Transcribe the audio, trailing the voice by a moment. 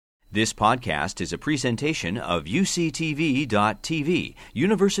This podcast is a presentation of UCTV.tv,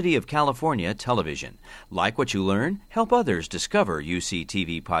 University of California Television. Like what you learn? Help others discover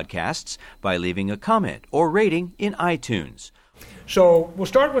UCTV podcasts by leaving a comment or rating in iTunes. So we'll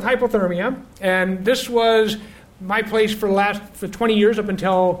start with hypothermia, and this was my place for 20 years up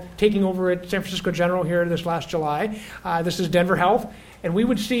until taking over at San Francisco General here this last July. This is Denver Health, and we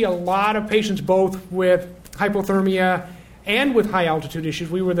would see a lot of patients both with hypothermia and with high-altitude issues.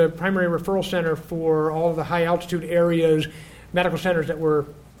 We were the primary referral center for all of the high-altitude areas, medical centers that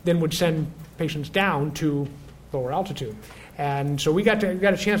would send patients down to lower altitude. And so we got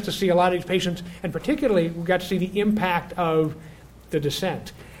a chance to see a lot of these patients, and particularly we got to see the impact of the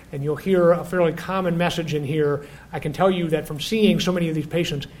descent. And you'll hear a fairly common message in here. I can tell you that from seeing so many of these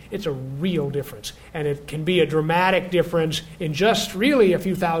patients, it's a real difference. And it can be a dramatic difference in just really a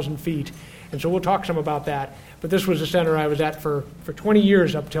few thousand feet. And so we'll talk some about that. But this was the center I was at for 20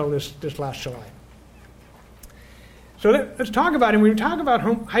 years up till this last July. So let's talk about it. When we talk about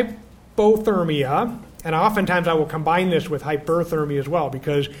hypothermia, and oftentimes I will combine this with hyperthermia as well,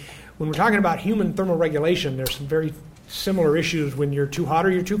 because when we're talking about human thermal regulation, there's some very similar issues when you're too hot or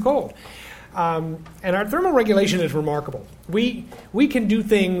you're too cold. And our thermal regulation is remarkable. We can do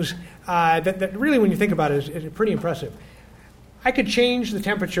things that really, when you think about it, is pretty impressive. I could change the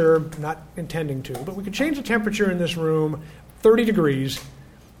temperature, not intending to, but we could change the temperature in this room 30 degrees,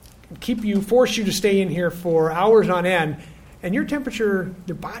 force you to stay in here for hours on end, and your temperature,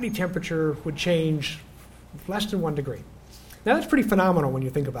 your body temperature, would change less than 1 degree. Now that's pretty phenomenal when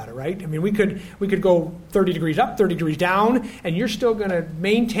you think about it, right? I mean, we could go 30 degrees up, 30 degrees down, and you're still going to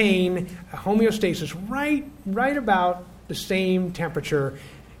maintain a homeostasis right about the same temperature,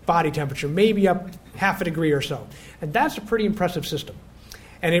 body temperature, maybe up half a degree or so. And that's a pretty impressive system.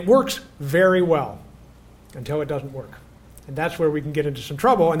 And it works very well until it doesn't work. And that's where we can get into some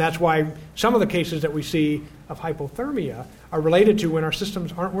trouble, and that's why some of the cases that we see of hypothermia are related to when our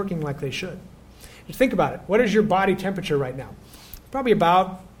systems aren't working like they should. Just think about it. What is your body temperature right now? Probably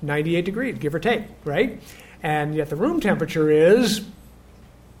about 98 degrees, give or take, right? And yet the room temperature is,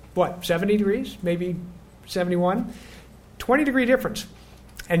 70 degrees, maybe 71? 20-degree difference.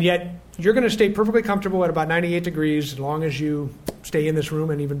 And yet you're going to stay perfectly comfortable at about 98 degrees as long as you stay in this room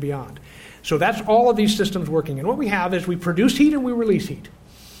and even beyond. So that's all of these systems working. And what we have is we produce heat and we release heat.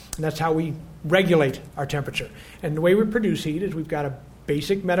 And that's how we regulate our temperature. And the way we produce heat is we've got a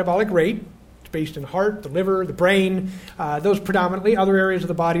basic metabolic rate. It's based in the heart, the liver, the brain, those predominantly, other areas of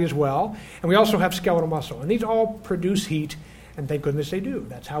the body as well. And we also have skeletal muscle. And these all produce heat, and thank goodness they do.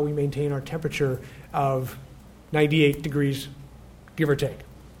 That's how we maintain our temperature of 98 degrees, give or take.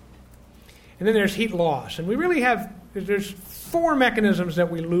 And then there's heat loss. And we really there's 4 mechanisms that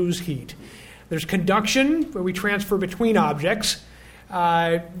we lose heat. There's conduction, where we transfer between objects,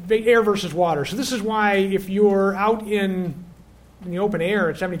 air versus water. So this is why if you're out in the open air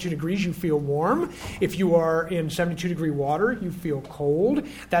at 72 degrees, you feel warm. If you are in 72-degree water, you feel cold.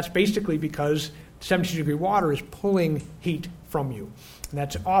 That's basically because 72-degree water is pulling heat from you. And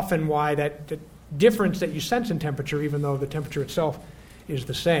that's often why that difference that you sense in temperature, even though the temperature itself is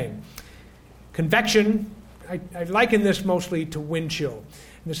the same. Convection, I liken this mostly to wind chill.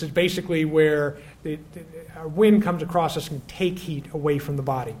 And this is basically where our wind comes across us and take heat away from the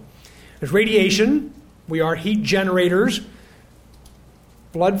body. There's radiation. We are heat generators.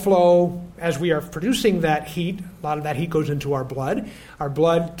 Blood flow, as we are producing that heat, a lot of that heat goes into our blood. Our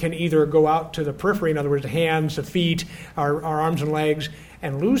blood can either go out to the periphery, in other words, the hands, the feet, our arms and legs,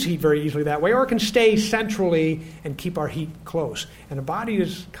 and lose heat very easily that way, or it can stay centrally and keep our heat close. And the body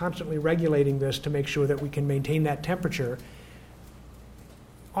is constantly regulating this to make sure that we can maintain that temperature,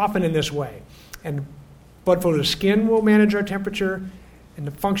 often in this way. And blood flow to the skin will manage our temperature, and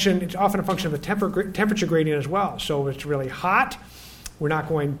it's often a function of the temperature gradient as well. So if it's really hot, we're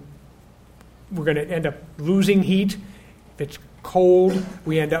going to end up losing heat. If it's cold, if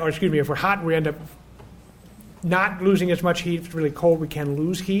we're hot, we end up not losing as much heat. If it's really cold, we can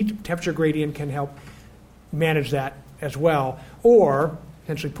lose heat. Temperature gradient can help manage that as well, or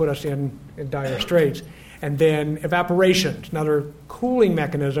potentially put us in dire straits. And then evaporation, another cooling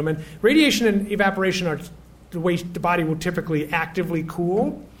mechanism. And radiation and evaporation are the ways the body will typically actively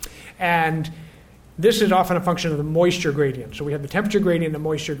cool. And this is often a function of the moisture gradient. So we have the temperature gradient and the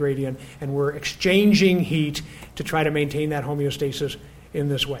moisture gradient, and we're exchanging heat to try to maintain that homeostasis in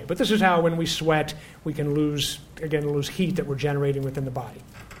this way. But this is how, when we sweat, we can lose heat that we're generating within the body.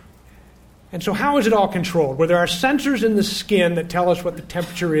 And so how is it all controlled? Well, there are sensors in the skin that tell us what the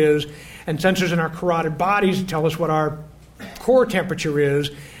temperature is, and sensors in our carotid bodies that tell us what our core temperature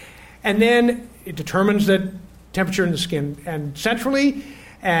is. And then it determines the temperature in the skin. And centrally,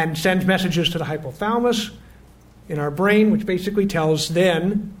 and sends messages to the hypothalamus in our brain, which basically tells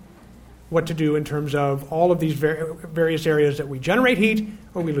then what to do in terms of all of these various areas that we generate heat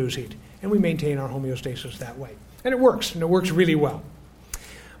or we lose heat. And we maintain our homeostasis that way. And it works really well.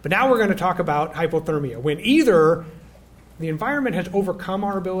 But now we're going to talk about hypothermia, when either the environment has overcome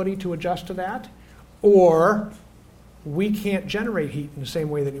our ability to adjust to that, or we can't generate heat in the same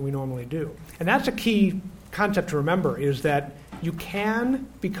way that we normally do. And that's a key concept to remember, is that you can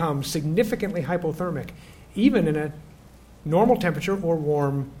become significantly hypothermic even in a normal temperature or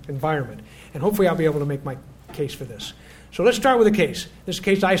warm environment. And hopefully I'll be able to make my case for this. So let's start with a case. This is a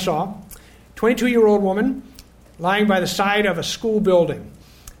case I saw. 22-year-old woman lying by the side of a school building.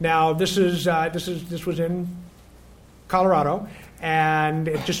 Now this was in Colorado, and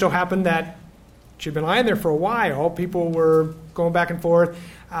it just so happened that she'd been lying there for a while. People were going back and forth.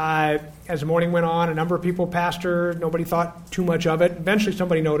 As the morning went on, a number of people passed her. Nobody thought too much of it. Eventually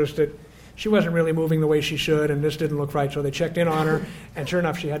somebody noticed that she wasn't really moving the way she should, and this didn't look right, so they checked in on her, and sure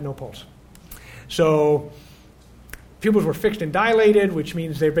enough, she had no pulse. So pupils were fixed and dilated, which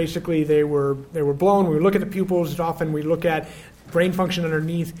means they were blown. When we look at the pupils, often we look at brain function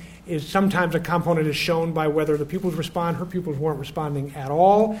underneath. Is sometimes a component is shown by whether the pupils respond. Her pupils weren't responding at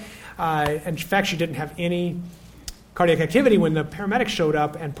all. In fact, she didn't have any cardiac activity when the paramedics showed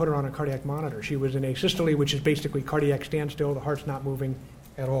up and put her on a cardiac monitor. She was in asystole, which is basically cardiac standstill. The heart's not moving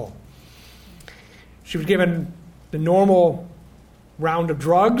at all. She was given the normal round of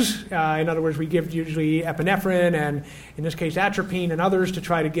drugs. In other words, we give usually epinephrine and, in this case, atropine and others to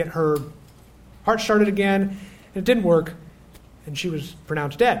try to get her heart started again. And it didn't work, and she was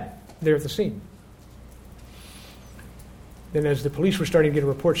pronounced dead there at the scene. Then as the police were starting to get a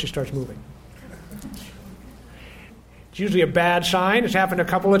report, she starts moving. It's usually a bad sign. It's happened a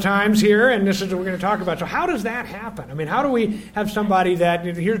couple of times here, and this is what we're going to talk about. So how does that happen? I mean, how do we have somebody that,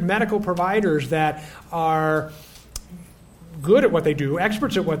 here's medical providers that are good at what they do,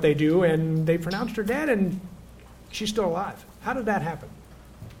 experts at what they do, and they pronounced her dead, and she's still alive? How did that happen?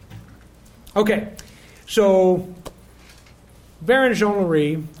 Okay, so Baron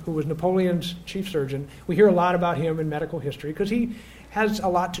Jean-Louis, who was Napoleon's chief surgeon, we hear a lot about him in medical history because he has a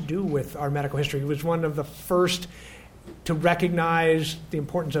lot to do with our medical history. He was one of the first to recognize the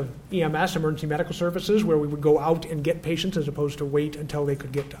importance of EMS, emergency medical services, where we would go out and get patients as opposed to wait until they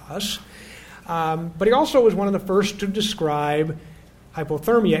could get to us. But he also was one of the first to describe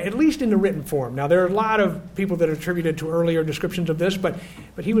hypothermia, at least in the written form. Now, there are a lot of people that are attributed to earlier descriptions of this, but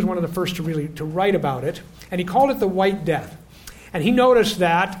he was one of the first to write about it, and he called it the White Death. And he noticed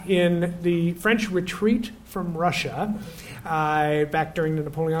that in the French retreat from Russia, back during the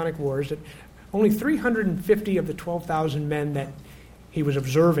Napoleonic Wars, that only 350 of the 12,000 men that he was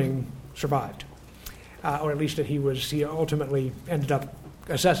observing survived, or at least that he ultimately ended up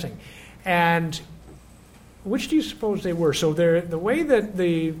assessing. And which do you suppose they were? So the way that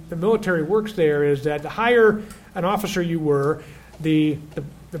the military works there is that the higher an officer you were, the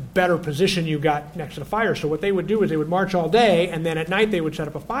better position you got next to the fire. So what they would do is they would march all day, and then at night they would set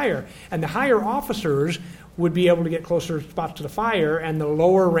up a fire. And the higher officers would be able to get closer spots to the fire, and the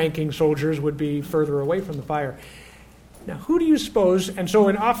lower-ranking soldiers would be further away from the fire. Now, who do you suppose? And so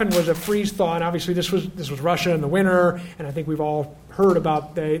it often was a freeze-thaw, and obviously this was Russia in the winter, and I think we've all heard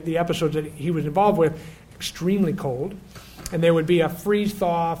about the episodes that he was involved with, extremely cold. And there would be a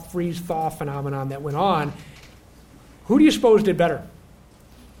freeze-thaw phenomenon that went on. Who do you suppose did better?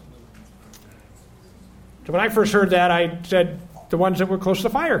 So when I first heard that, I said the ones that were close to the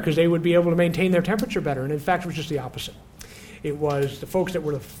fire, because they would be able to maintain their temperature better. And in fact, it was just the opposite. It was the folks that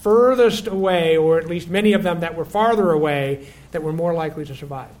were the furthest away, or at least many of them that were farther away, that were more likely to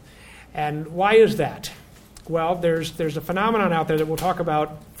survive. And why is that? Well, there's a phenomenon out there that we'll talk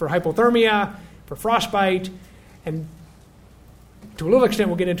about for hypothermia, for frostbite, and to a little extent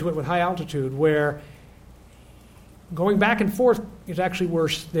we'll get into it with high altitude, where going back and forth is actually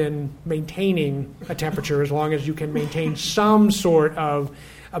worse than maintaining a temperature, as long as you can maintain some sort of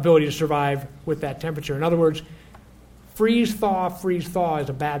ability to survive with that temperature. In other words, freeze-thaw is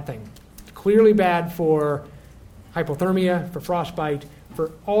a bad thing. It's clearly bad for hypothermia, for frostbite,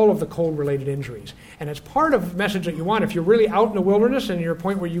 for all of the cold-related injuries. And it's part of the message that you want. If you're really out in the wilderness and you're at a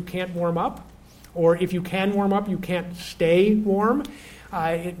point where you can't warm up, or if you can warm up, you can't stay warm,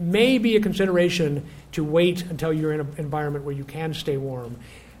 it may be a consideration to wait until you're in an environment where you can stay warm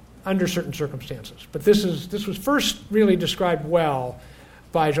under certain circumstances. But this was first really described well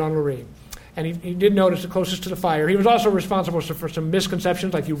by Jean-Louis. And he did notice the closest to the fire. He was also responsible for some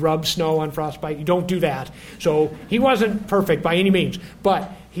misconceptions, like you rub snow on frostbite. You don't do that. So he wasn't perfect by any means.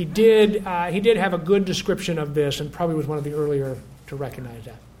 But he did have a good description of this, and probably was one of the earlier to recognize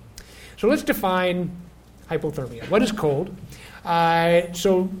that. So let's define hypothermia. What is cold?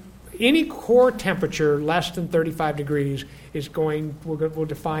 So any core temperature less than 35 degrees we'll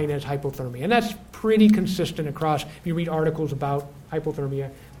define as hypothermia. And that's pretty consistent across, if you read articles about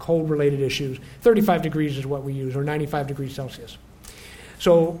hypothermia, cold-related issues, 35 degrees is what we use, or 95 degrees Celsius.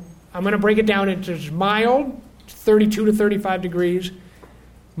 So I'm going to break it down into mild, 32 to 35 degrees.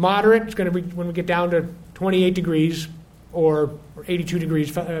 Moderate is going to be when we get down to 28 degrees or 82 degrees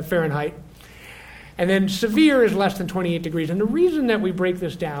Fahrenheit. And then severe is less than 28 degrees. And the reason that we break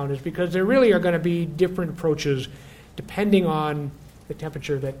this down is because there really are going to be different approaches depending on the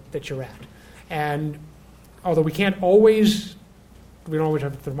temperature that you're at. And although we don't always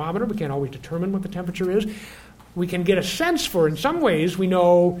have a thermometer, we can't always determine what the temperature is, we can get a sense for, in some ways, we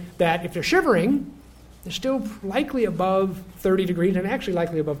know that if they're shivering, they're still likely above 30 degrees and actually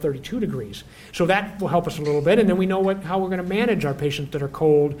likely above 32 degrees. So that will help us a little bit. And then we know how we're going to manage our patients that are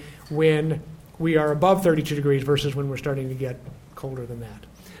cold when we are above 32 degrees versus when we're starting to get colder than that.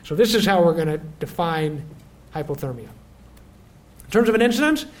 So this is how we're going to define hypothermia. In terms of an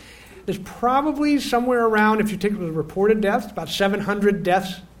incidence, there's probably somewhere around, if you take the reported deaths, about 700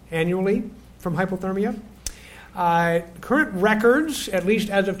 deaths annually from hypothermia. Current records, at least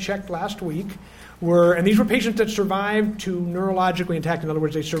as of checked last week, and these were patients that survived to neurologically intact. In other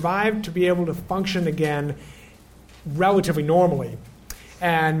words, they survived to be able to function again relatively normally.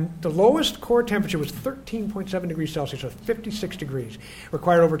 And the lowest core temperature was 13.7 degrees Celsius, so 56 degrees.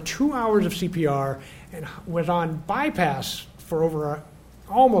 Required over 2 hours of CPR and was on bypass for over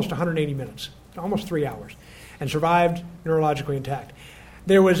almost 180 minutes, almost 3 hours, and survived neurologically intact.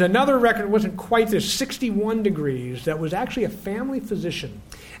 There was another record, it wasn't quite this, 61 degrees, that was actually a family physician.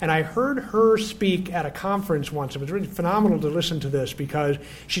 And I heard her speak at a conference once. It was really phenomenal to listen to this because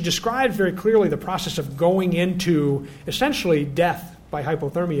she described very clearly the process of going into essentially death by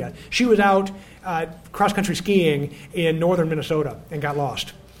hypothermia. She was out cross-country skiing in northern Minnesota and got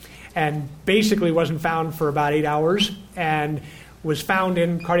lost. And basically wasn't found for about 8 hours and was found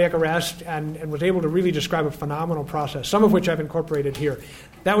in cardiac arrest and was able to really describe a phenomenal process, some of which I've incorporated here.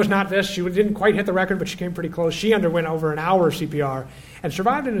 That was not this. She didn't quite hit the record, but she came pretty close. She underwent over an hour of CPR and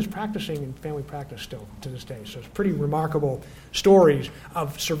survived and is practicing in family practice still to this day. So it's pretty remarkable stories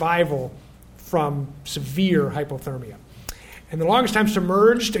of survival from severe hypothermia. And the longest time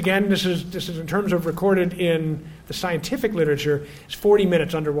submerged, again, this is in terms of recorded in the scientific literature, is 40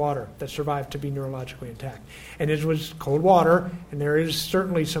 minutes underwater that survived to be neurologically intact. And it was cold water, and there is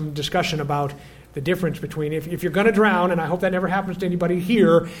certainly some discussion about the difference between if you're going to drown, and I hope that never happens to anybody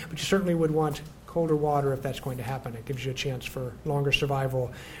here, but you certainly would want colder water if that's going to happen. It gives you a chance for longer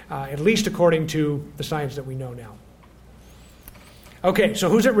survival, at least according to the science that we know now. Okay, so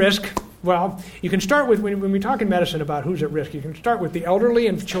who's at risk? Well, you can start with, when we talk in medicine about who's at risk, you can start with the elderly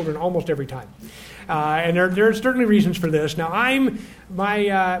and children almost every time. And there are certainly reasons for this. Now,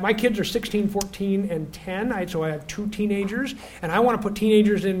 my kids are 16, 14, and 10, so I have 2 teenagers, and I want to put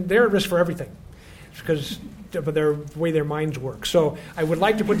teenagers in, they're at risk for everything because of the way their minds work. So I would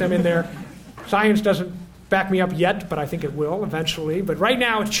like to put them in there. Science doesn't back me up yet, but I think it will eventually. But right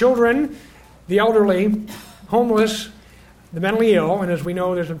now, it's children, the elderly, homeless, the mentally ill, and as we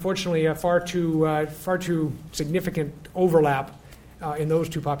know, there's unfortunately a far too significant overlap in those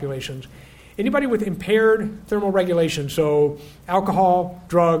two populations. Anybody with impaired thermal regulation, so alcohol,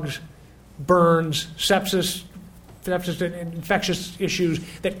 drugs, burns, sepsis and infectious issues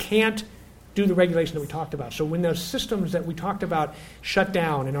that can't do the regulation that we talked about. So when those systems that we talked about shut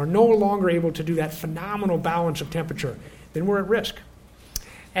down and are no longer able to do that phenomenal balance of temperature, then we're at risk.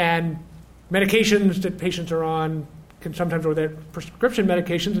 And medications that patients are on can sometimes, or their prescription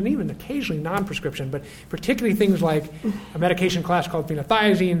medications, and even occasionally non-prescription, but particularly things like a medication class called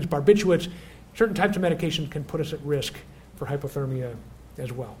phenothiazines, barbiturates, certain types of medications can put us at risk for hypothermia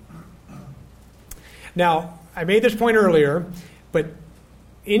as well. Now, I made this point earlier, but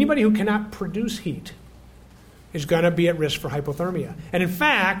anybody who cannot produce heat is going to be at risk for hypothermia. And in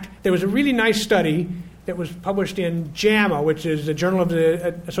fact, there was a really nice study that was published in JAMA, which is the Journal of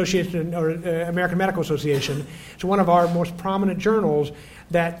the Association or American Medical Association. It's one of our most prominent journals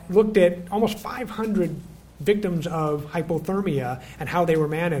that looked at almost 500 victims of hypothermia and how they were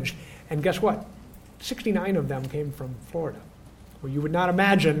managed. And guess what? 69 of them came from Florida, where you would not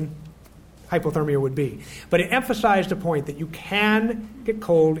imagine hypothermia would be. But it emphasized the point that you can get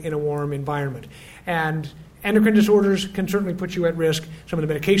cold in a warm environment. And endocrine disorders can certainly put you at risk. Some of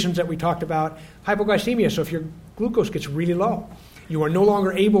the medications that we talked about, hypoglycemia, so if your glucose gets really low, you are no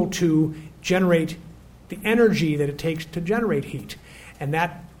longer able to generate the energy that it takes to generate heat, and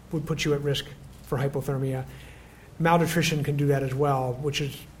that would put you at risk for hypothermia. malnutrition can do that as well, which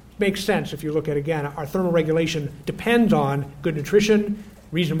makes sense if you look at, again, our thermal regulation depends on good nutrition,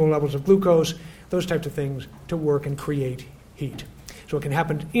 reasonable levels of glucose, those types of things to work and create heat. So it can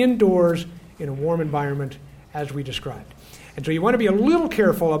happen indoors in a warm environment as we described. And so you want to be a little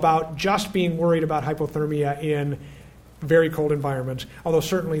careful about just being worried about hypothermia in very cold environments, although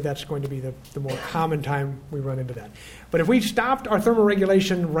certainly that's going to be the more common time we run into that. But if we stopped our thermal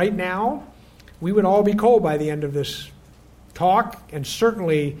regulation right now, we would all be cold by the end of this talk, and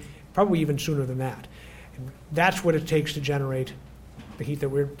certainly probably even sooner than that. And that's what it takes to generate the heat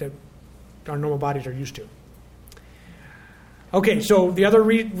that our normal bodies are used to. Okay, so the other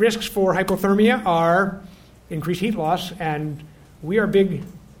risks for hypothermia are increased heat loss, and we are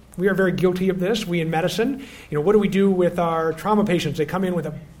very guilty of this, we in medicine. What do we do with our trauma patients? They come in with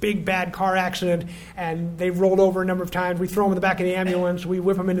a big, bad car accident, and they've rolled over a number of times. We throw them in the back of the ambulance, we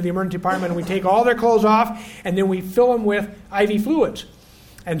whip them into the emergency department, and we take all their clothes off, and then we fill them with IV fluids.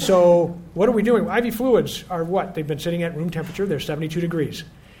 And so what are we doing? IV fluids are what? They've been sitting at room temperature. They're 72 degrees.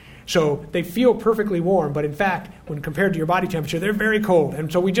 So they feel perfectly warm, but in fact, when compared to your body temperature, they're very cold.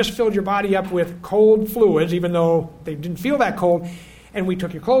 And so we just filled your body up with cold fluids, even though they didn't feel that cold, and we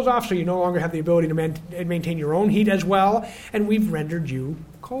took your clothes off, so you no longer have the ability to maintain your own heat as well, and we've rendered you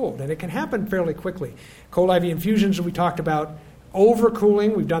cold. And it can happen fairly quickly. Cold IV infusions that we talked about,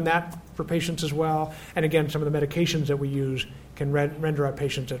 overcooling, we've done that for patients as well, and again, some of the medications that we use can render our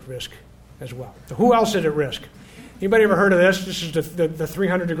patients at risk as well. So who else is at risk? Anybody ever heard of this? This is the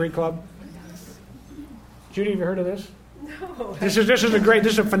 300-degree club. Judy, have you heard of this? No. This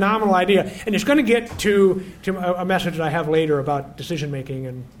is a phenomenal idea, and it's going to get to a message that I have later about decision making.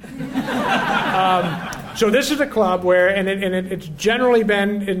 And so this is a club where, it's generally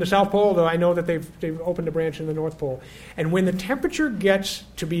been in the South Pole, though I know that they've opened a branch in the North Pole. And when the temperature gets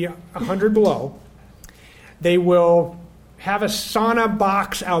to be 100 below, they will have a sauna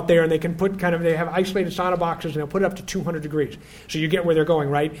box out there, and they can put they have isolated sauna boxes, and they'll put it up to 200 degrees. So you get where they're going,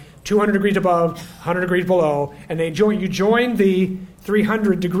 right? 200 degrees above, 100 degrees below, and you join the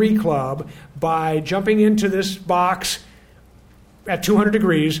 300-degree club by jumping into this box at 200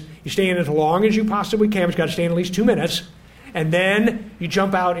 degrees. You stay in as long as you possibly can, but you've got to stay in at least 2 minutes. And then you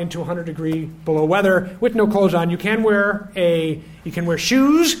jump out into 100-degree below weather with no clothes on. You can wear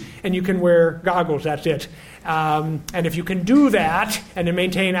shoes, and you can wear goggles. That's it. And if you can do that and then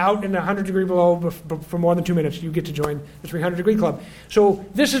maintain out in 100-degree below for more than 2 minutes, you get to join the 300-degree club. So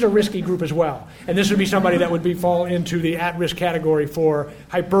this is a risky group as well. And this would be somebody that would fall into the at-risk category for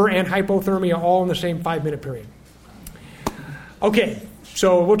hyper and hypothermia all in the same 5-minute period. Okay,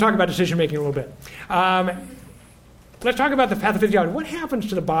 so we'll talk about decision-making a little bit. Let's talk about the pathophysiology. What happens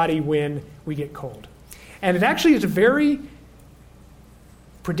to the body when we get cold? And it actually is a very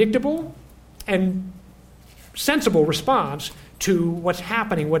predictable and sensible response to what's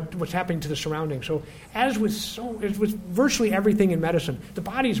happening to the surroundings. So as with virtually everything in medicine, the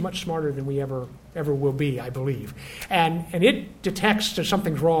body is much smarter than we ever will be, I believe. And it detects that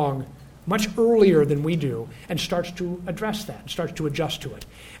something's wrong much earlier than we do and starts to address that, starts to adjust to it.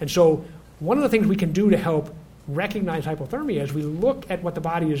 And so one of the things we can do to help recognize hypothermia is we look at what the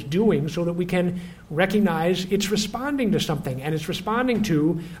body is doing so that we can recognize it's responding to something, and it's responding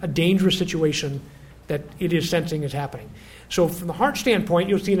to a dangerous situation that it is sensing is happening. So from the heart standpoint,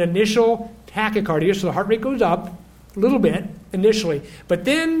 you'll see an initial tachycardia, so the heart rate goes up a little bit initially, but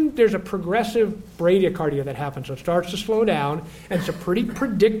then there's a progressive bradycardia that happens. So it starts to slow down, and it's a pretty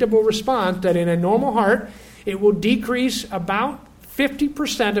predictable response that in a normal heart, it will decrease about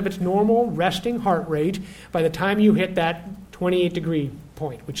 50% of its normal resting heart rate by the time you hit that 28-degree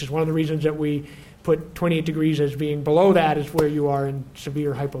point, which is one of the reasons that we put 28 degrees as being below that is where you are in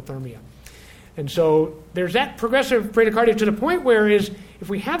severe hypothermia. And so there's that progressive bradycardia to the point where if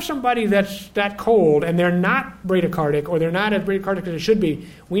we have somebody that's that cold and they're not bradycardic or they're not as bradycardic as they should be,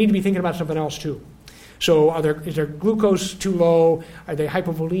 we need to be thinking about something else too. So is their glucose too low? Are they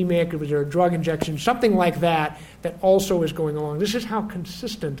hypovolemic? Is there a drug injection? Something like that also is going along. This is how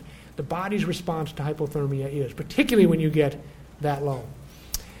consistent the body's response to hypothermia is, particularly when you get that low.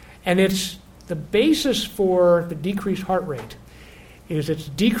 And it's the basis for the decreased heart rate is its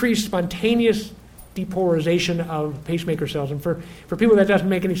decreased spontaneous depolarization of pacemaker cells. And for people that doesn't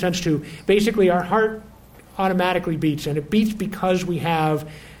make any sense to, basically our heart automatically beats, and it beats because we have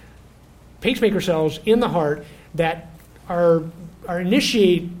pacemaker cells in the heart that are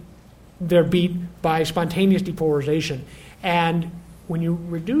initiate their beat by spontaneous depolarization. And when you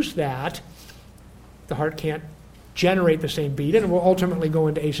reduce that, the heart can't generate the same beat, and it will ultimately go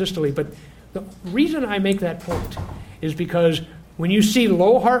into asystole. But the reason I make that point is because when you see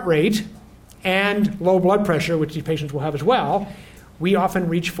low heart rate and low blood pressure, which these patients will have as well, we often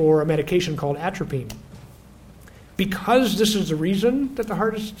reach for a medication called atropine. Because this is the reason that the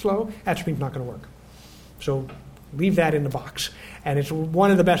heart is slow, atropine's not going to work. So leave that in the box. And it's one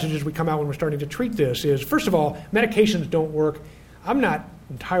of the messages we come out when we're starting to treat this is, first of all, medications don't work. I'm not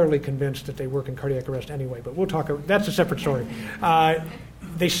entirely convinced that they work in cardiac arrest anyway, but we'll talk, that's a separate story.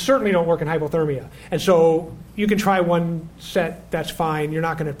 They certainly don't work in hypothermia. And so you can try one set, that's fine. You're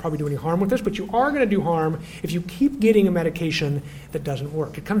not going to probably do any harm with this, but you are going to do harm if you keep getting a medication that doesn't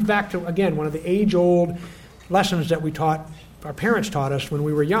work. It comes back to, again, one of the age-old lessons that our parents taught us when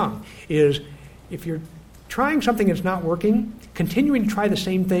we were young, is if you're trying something that's not working, continuing to try the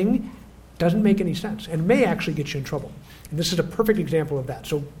same thing doesn't make any sense and may actually get you in trouble. And this is a perfect example of that.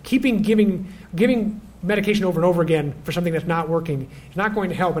 So giving medication over and over again for something that's not working is not going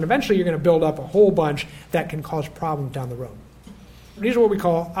to help, and eventually you're going to build up a whole bunch that can cause problems down the road. These are what we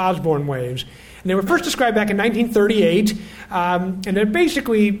call Osborn waves. And they were first described back in 1938, and they're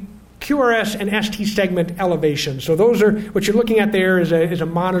basically QRS and ST segment elevation. So those are, what you're looking at there is a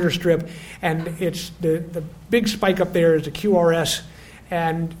monitor strip, and it's the big spike up there is the QRS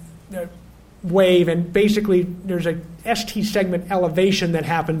and wave, and basically there's a ST segment elevation that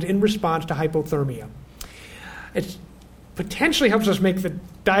happens in response to hypothermia. It potentially helps us make the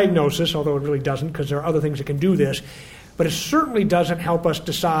diagnosis, although it really doesn't because there are other things that can do this, but it certainly doesn't help us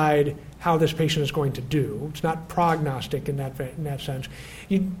decide how this patient is going to do. It's not prognostic in that sense.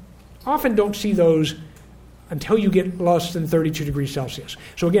 You often don't see those until you get less than 32 degrees Celsius.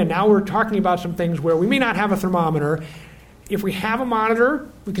 So again, now we're talking about some things where we may not have a thermometer. If we have a monitor,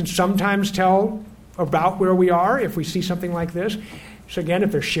 we can sometimes tell about where we are if we see something like this. So again,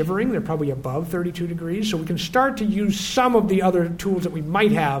 if they're shivering, they're probably above 32 degrees. So we can start to use some of the other tools that we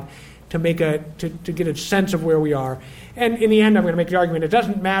might have to to get a sense of where we are. And in the end, I'm going to make the argument, it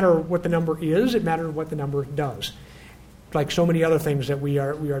doesn't matter what the number is, it matters what the number does, like so many other things that we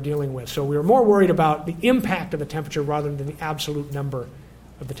are dealing with. So we are more worried about the impact of the temperature rather than the absolute number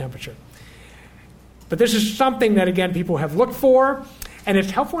of the temperature. But this is something that, again, people have looked for, and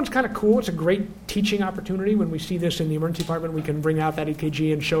it's helpful and it's kind of cool. It's a great teaching opportunity. When we see this in the emergency department, we can bring out that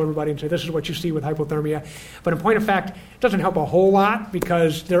EKG and show everybody and say, this is what you see with hypothermia. But in point of fact, it doesn't help a whole lot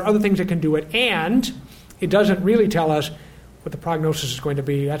because there are other things that can do it, and it doesn't really tell us what the prognosis is going to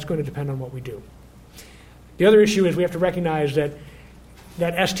be. That's going to depend on what we do. The other issue is we have to recognize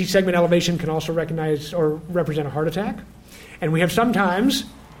that ST segment elevation can also recognize or represent a heart attack. And we have sometimes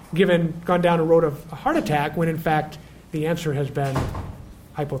gone down a road of a heart attack when in fact the answer has been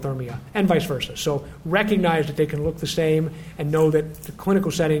hypothermia, and vice versa. So recognize that they can look the same and know that the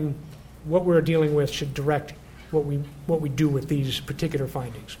clinical setting, what we're dealing with, should direct what we do with these particular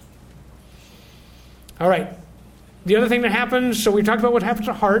findings. All right. The other thing that happens, so we talked about what happens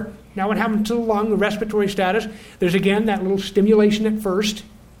to the heart. Now what happens to the lung, the respiratory status. There's, again, that little stimulation at first,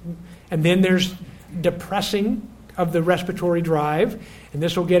 and then there's depressing of the respiratory drive. And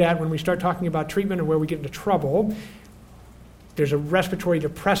this will get at when we start talking about treatment and where we get into trouble. There's a respiratory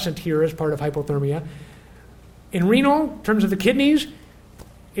depressant here as part of hypothermia. In renal, in terms of the kidneys,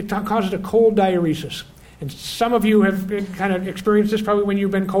 it causes a cold diuresis. And some of you have kind of experienced this probably when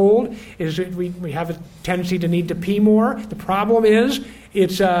you've been cold, is that we have a tendency to need to pee more. The problem is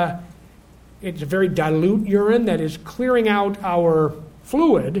it's a very dilute urine that is clearing out our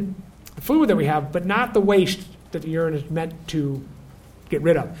fluid, the fluid that we have, but not the waste that the urine is meant to get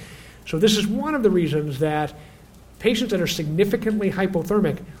rid of. So this is one of the reasons that patients that are significantly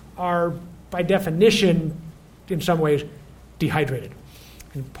hypothermic are, by definition, in some ways, dehydrated.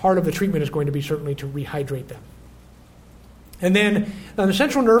 And part of the treatment is going to be certainly to rehydrate them. And then on the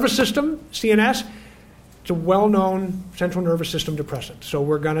central nervous system, CNS, it's a well-known central nervous system depressant. So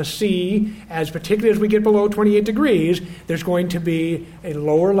we're going to see, particularly as we get below 28 degrees, there's going to be a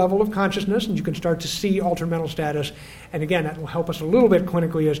lower level of consciousness, and you can start to see altered mental status. And again, that will help us a little bit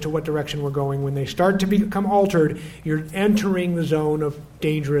clinically as to what direction we're going. When they start to become altered, you're entering the zone of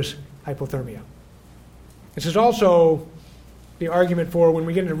dangerous hypothermia. This is also the argument for when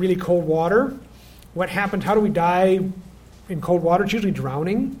we get into really cold water, what happens, how do we die in cold water? It's usually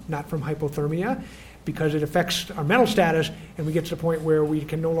drowning, not from hypothermia, because it affects our mental status, and we get to the point where we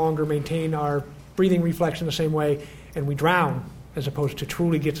can no longer maintain our breathing reflex in the same way, and we drown, as opposed to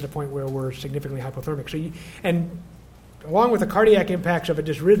truly get to the point where we're significantly hypothermic. And along with the cardiac impacts of a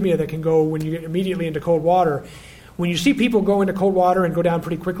dysrhythmia that can go when you get immediately into cold water, when you see people go into cold water and go down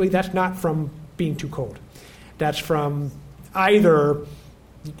pretty quickly, that's not from being too cold. That's from either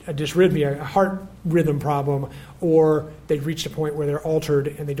a dysrhythmia, a heart rhythm problem, or they've reached a point where they're altered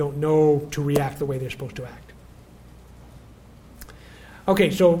and they don't know to react the way they're supposed to act.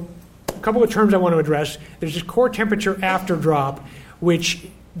 Okay, so a couple of terms I want to address. There's this core temperature after drop, which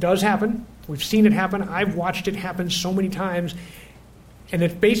does happen. We've seen it happen. I've watched it happen so many times. And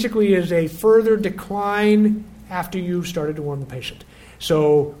it basically is a further decline after you've started to warm the patient.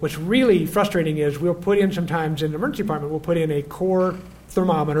 So what's really frustrating is we'll put in sometimes in the emergency department, we'll put in a core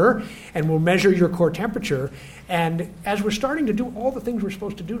thermometer and we'll measure your core temperature. And as we're starting to do all the things we're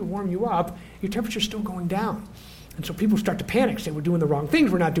supposed to do to warm you up, your temperature's still going down. And so people start to panic, say we're doing the wrong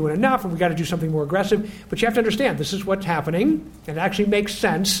things, we're not doing enough, and we've got to do something more aggressive. But you have to understand, this is what's happening, and it actually makes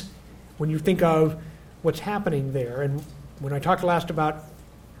sense when you think of what's happening there. And when I talked last about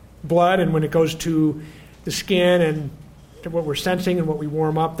blood and when it goes to the skin and to what we're sensing and what we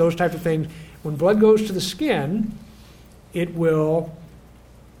warm up, those types of things, when blood goes to the skin, it will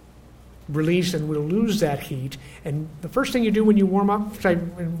release and we'll lose that heat. And the first thing you do when you warm up,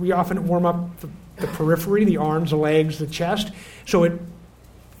 we often warm up the periphery, the arms, the legs, the chest, so it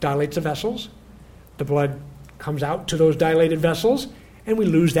dilates the vessels. The blood comes out to those dilated vessels, and we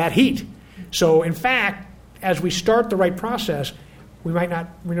lose that heat. So in fact, as we start the right process, we might not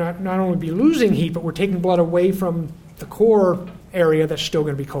only be losing heat, but we're taking blood away from the core area that's still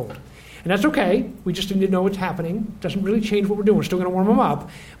going to be cold. And that's okay. We just need to know what's happening. It doesn't really change what we're doing. We're still going to warm them up,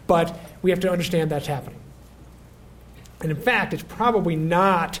 but we have to understand that's happening. And in fact, it's probably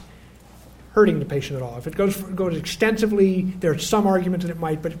not hurting the patient at all. If it goes extensively, there are some arguments that it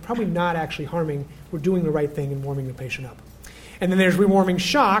might, but it's probably not actually harming. We're doing the right thing and warming the patient up. And then there's rewarming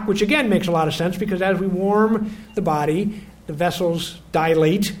shock, which again makes a lot of sense because as we warm the body, the vessels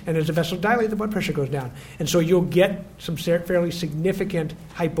dilate, and as the vessels dilate, the blood pressure goes down. And so you'll get some fairly significant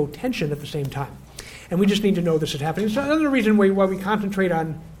hypotension at the same time. And we just need to know this is happening. So another reason why we concentrate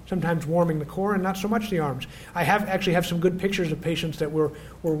on sometimes warming the core and not so much the arms. I actually have some good pictures of patients that we're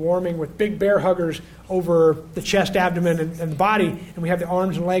warming with big bear huggers over the chest, abdomen, and the body, and we have the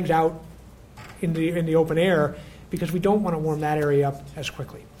arms and legs out in the open air because we don't want to warm that area up as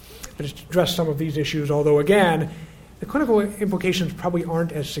quickly. But it's to address some of these issues, although again, the clinical implications probably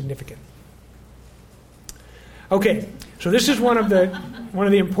aren't as significant. Okay, so this is one of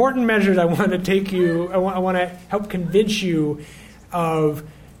the important measures I want to take you. I want to help convince you of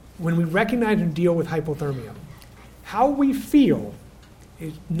when we recognize and deal with hypothermia. How we feel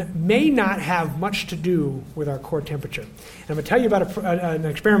may not have much to do with our core temperature. And I'm going to tell you about an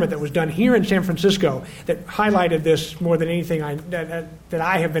experiment that was done here in San Francisco that highlighted this more than anything that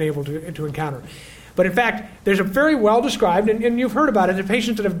I have been able to encounter. But in fact, there's a very well-described, and you've heard about it, the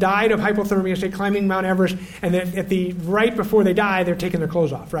patients that have died of hypothermia, say climbing Mount Everest, and then right before they die, they're taking their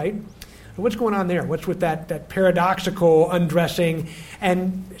clothes off, right? So what's going on there? What's with that paradoxical undressing?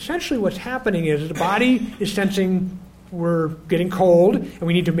 And essentially what's happening is the body is sensing we're getting cold, and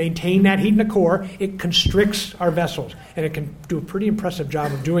we need to maintain that heat in the core. It constricts our vessels, and it can do a pretty impressive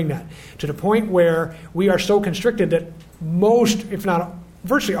job of doing that, to the point where we are so constricted that most, if not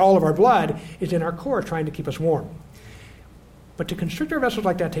virtually all of our blood is in our core trying to keep us warm. But to constrict our vessels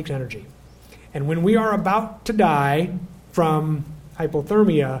like that takes energy. And when we are about to die from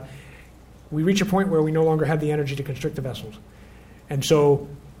hypothermia, we reach a point where we no longer have the energy to constrict the vessels. And so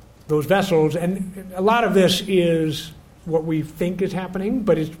those vessels, and a lot of this is what we think is happening,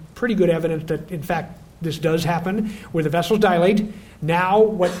 but it's pretty good evidence that, in fact, this does happen, where the vessels dilate. Now,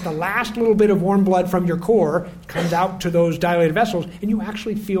 what the last little bit of warm blood from your core comes out to those dilated vessels, and you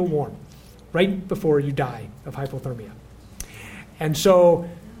actually feel warm right before you die of hypothermia. And so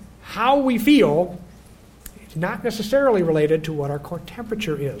how we feel is not necessarily related to what our core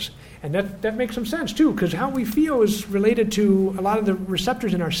temperature is. And that makes some sense, too, because how we feel is related to a lot of the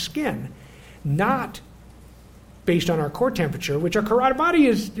receptors in our skin, not based on our core temperature, which the carotid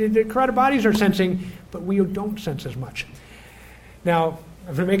bodies are sensing, but we don't sense as much. Now,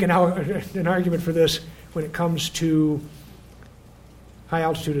 I'm going to make an argument for this when it comes to high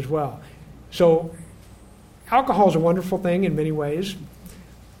altitude as well. So alcohol is a wonderful thing in many ways,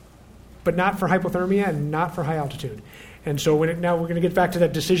 but not for hypothermia and not for high altitude. And so now we're going to get back to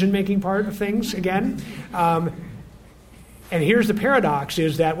that decision-making part of things again. And here's the paradox,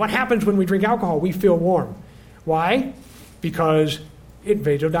 is that what happens when we drink alcohol? We feel warm. Why? Because it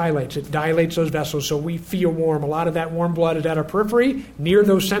vasodilates. It dilates those vessels, so we feel warm. A lot of that warm blood is at our periphery, near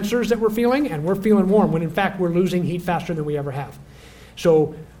those sensors that we're feeling, and we're feeling warm, when in fact we're losing heat faster than we ever have.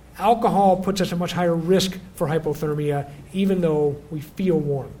 So alcohol puts us at much higher risk for hypothermia, even though we feel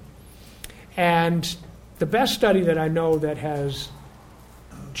warm. And the best study that I know that has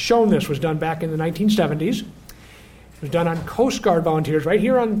shown this was done back in the 1970s. It was done on Coast Guard volunteers right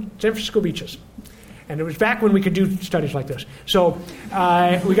here on San Francisco beaches. And it was back when we could do studies like this. So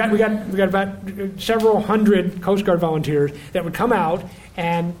we got about several hundred Coast Guard volunteers that would come out,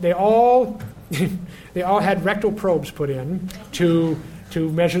 and they all had rectal probes put in to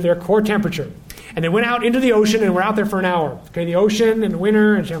measure their core temperature. And they went out into the ocean and were out there for an hour. Okay, the ocean in the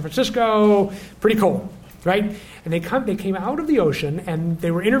winter in San Francisco, pretty cold, right? And they came out of the ocean, and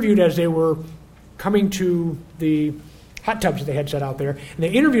they were interviewed as they were coming to the hot tubs that they had set out there. And they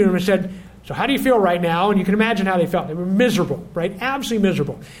interviewed them and said, so how do you feel right now? And you can imagine how they felt. They were miserable, right? Absolutely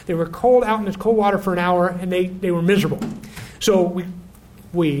miserable. They were cold out in this cold water for an hour, and they were miserable. So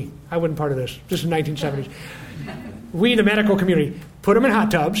I wasn't part of this. This is the 1970s. We, the medical community, put them in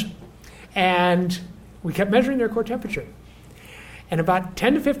hot tubs, and we kept measuring their core temperature. And about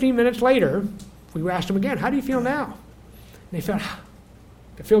 10 to 15 minutes later, we asked them again, how do you feel now? And they felt,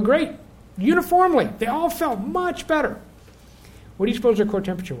 they feel great. Uniformly. They all felt much better. What do you suppose their core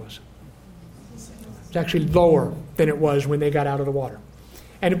temperature was? It's actually lower than it was when they got out of the water.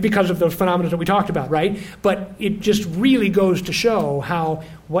 And because of those phenomena that we talked about, right? But it just really goes to show how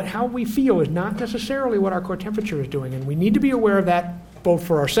we feel is not necessarily what our core temperature is doing. And we need to be aware of that both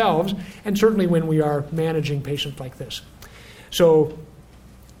for ourselves and certainly when we are managing patients like this. So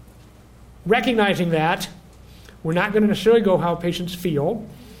recognizing that, we're not going to necessarily go how patients feel,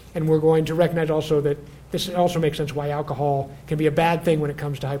 and we're going to recognize also that this also makes sense why alcohol can be a bad thing when it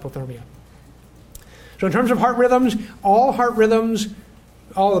comes to hypothermia. So in terms of heart rhythms, all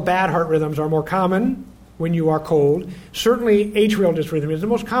the bad heart rhythms are more common when you are cold. Certainly atrial dysrhythmia is the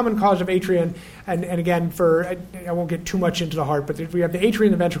most common cause of atria, and again, I won't get too much into the heart, but we have the atria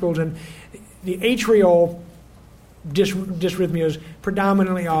and the ventricles, and the atrial dysrhythmias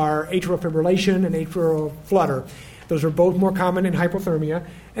predominantly are atrial fibrillation and atrial flutter. Those are both more common in hypothermia,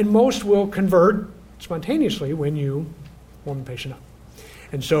 and most will convert spontaneously when you warm the patient up.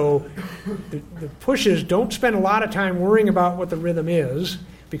 And so the push is don't spend a lot of time worrying about what the rhythm is,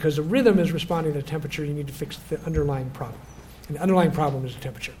 because the rhythm is responding to the temperature. You need to fix the underlying problem. And the underlying problem is the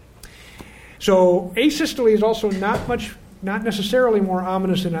temperature. So asystole is also not necessarily more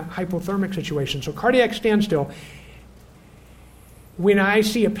ominous in a hypothermic situation. So cardiac standstill, when I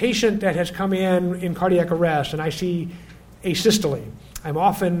see a patient that has come in cardiac arrest and I see asystole, I'm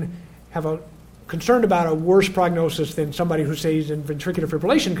often concerned about a worse prognosis than somebody who stays in ventricular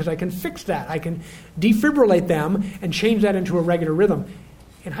fibrillation, because I can fix that. I can defibrillate them and change that into a regular rhythm.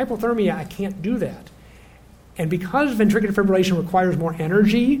 In hypothermia, I can't do that. And because ventricular fibrillation requires more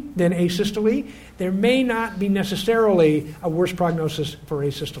energy than asystole, there may not be necessarily a worse prognosis for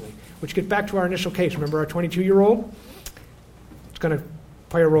asystole, which gets back to our initial case. Remember our 22-year-old? It's going to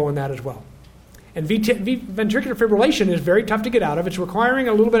play a role in that as well. And ventricular fibrillation is very tough to get out of. It's requiring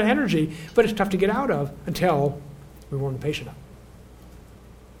a little bit of energy, but it's tough to get out of until we warm the patient up.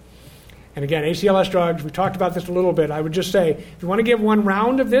 And again, ACLS drugs, we talked about this a little bit. I would just say, if you want to give one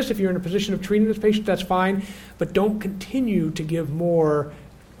round of this, if you're in a position of treating this patient, that's fine. But don't continue to give more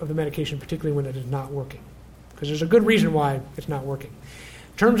of the medication, particularly when it is not working, because there's a good reason why it's not working.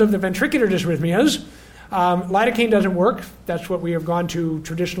 In terms of the ventricular dysrhythmias, lidocaine doesn't work. That's what we have gone to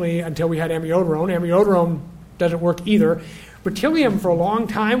traditionally until we had amiodarone. Amiodarone doesn't work either. Beryllium for a long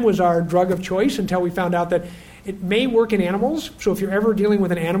time was our drug of choice until we found out that it may work in animals. So if you're ever dealing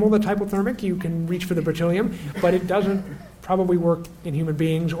with an animal that's hypothermic, you can reach for the beryllium, but it doesn't probably work in human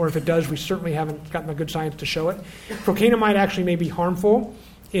beings, or if it does, we certainly haven't gotten the good science to show it. Procainamide actually may be harmful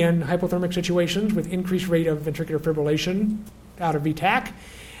in hypothermic situations with increased rate of ventricular fibrillation out of VTAC.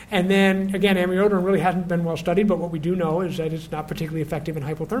 And then, again, amiodarone really hasn't been well studied, but what we do know is that it's not particularly effective in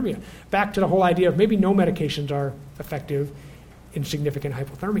hypothermia. Back to the whole idea of maybe no medications are effective in significant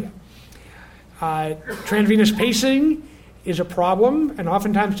hypothermia. Transvenous pacing is a problem, and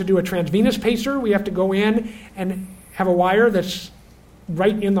oftentimes to do a transvenous pacer, we have to go in and have a wire that's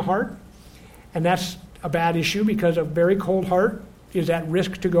right in the heart, and that's a bad issue because a very cold heart is at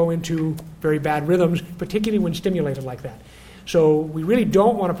risk to go into very bad rhythms, particularly when stimulated like that. So we really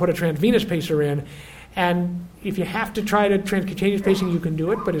don't want to put a transvenous pacer in, and if you have to try to transcutaneous pacing, you can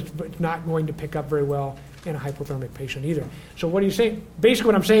do it, but it's not going to pick up very well in a hypothermic patient either. So what do you say? Basically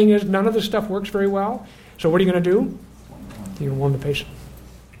what I'm saying is none of this stuff works very well. So what are you going to do? You're going to warm the patient.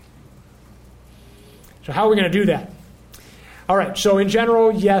 So how are we going to do that? All right, so in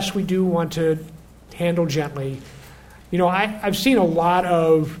general, yes, we do want to handle gently. You know, I've seen a lot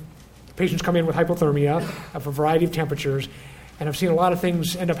of patients come in with hypothermia of a variety of temperatures, and I've seen a lot of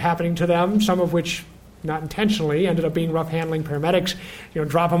things end up happening to them, some of which not intentionally ended up being rough handling. Paramedics,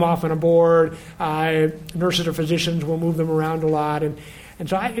 drop them off on a board. Nurses or physicians will move them around a lot, and And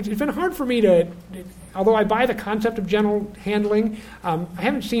so it's been hard for me to, although I buy the concept of gentle handling,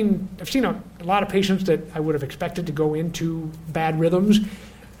 I've seen a lot of patients that I would have expected to go into bad rhythms,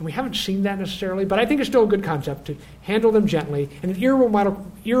 and we haven't seen that necessarily, but I think it's still a good concept to handle them gently. And an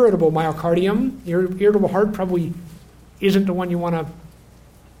irritable myocardium, irritable heart probably isn't the one you want to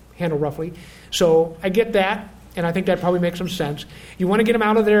handle roughly. So I get that, and I think that probably makes some sense. You want to get them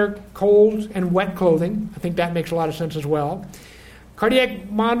out of their cold and wet clothing. I think that makes a lot of sense as well. Cardiac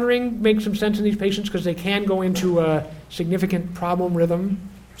monitoring makes some sense in these patients because they can go into a significant problem rhythm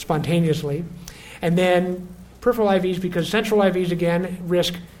spontaneously. And then peripheral IVs, because central IVs, again,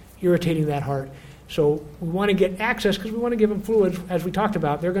 risk irritating that heart. So we want to get access because we want to give them fluids. As we talked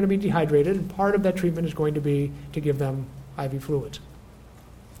about, they're going to be dehydrated, and part of that treatment is going to be to give them IV fluids.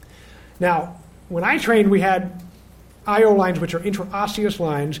 Now, when I trained, we had IO lines, which are intraosseous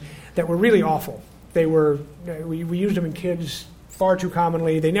lines, that were really awful. They were we used them in kids far too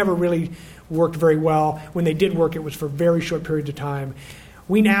commonly. They never really worked very well. When they did work, it was for very short periods of time.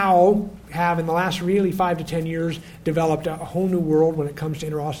 We now have, in the last really 5 to 10 years, developed a whole new world when it comes to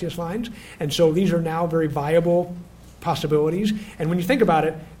interosseous lines. And so these are now very viable possibilities. And when you think about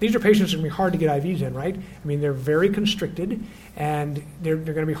it, these are patients that are going to be hard to get IVs in, right? I mean, they're very constricted, and they're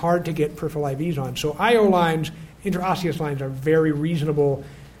going to be hard to get peripheral IVs on. So IO lines, interosseous lines, are very reasonable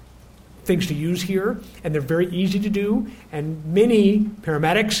things to use here, and they're very easy to do. And many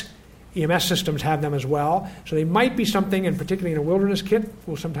paramedics, EMS systems have them as well. So they might be something, and particularly in a wilderness kit,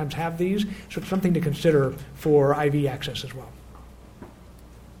 we'll sometimes have these. So it's something to consider for IV access as well.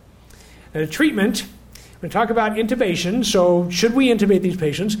 Now, the treatment, we're going to talk about intubation. So should we intubate these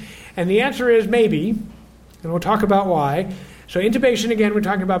patients? And the answer is maybe, and we'll talk about why. So intubation, again, we're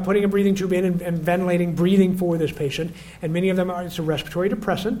talking about putting a breathing tube in and ventilating breathing for this patient. And many of them it's a respiratory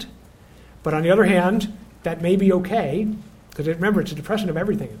depressant. But on the other hand, that may be okay, because remember, it's a depressant of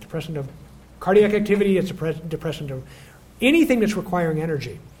everything. It's a depressant of cardiac activity. It's a depressant of anything that's requiring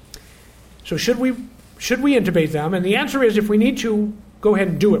energy. So should we intubate them? And the answer is, if we need to, go ahead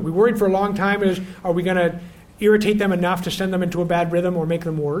and do it. We worried for a long time are we going to irritate them enough to send them into a bad rhythm or make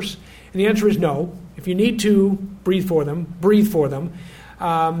them worse? And the answer is no. If you need to, breathe for them.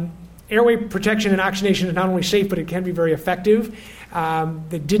 Airway protection and oxygenation is not only safe, but it can be very effective.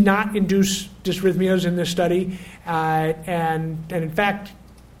 They did not induce dysrhythmias in this study. And in fact,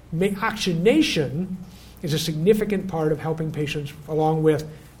 oxygenation is a significant part of helping patients, along with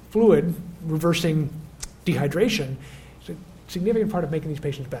fluid, reversing dehydration. It's a significant part of making these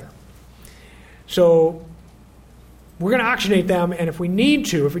patients better. So we're going to oxygenate them, and if we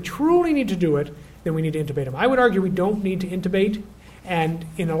truly need to do it, then we need to intubate them. I would argue we don't need to intubate. And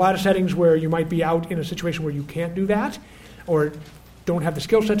in a lot of settings where you might be out in a situation where you can't do that, or don't have the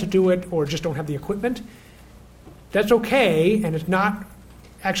skill set to do it, or just don't have the equipment, that's okay, and it's not,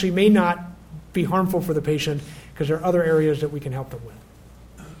 actually may not be harmful for the patient, because there are other areas that we can help them with.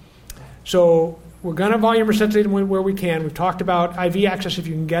 So we're going to volume resuscitate them where we can. We've talked about IV access if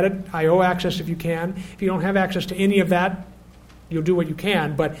you can get it, IO access if you can. If you don't have access to any of that, you'll do what you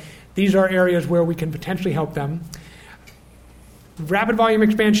can, but these are areas where we can potentially help them. Rapid volume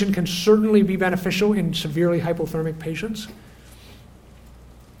expansion can certainly be beneficial in severely hypothermic patients.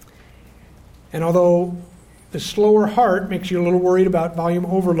 And although the slower heart makes you a little worried about volume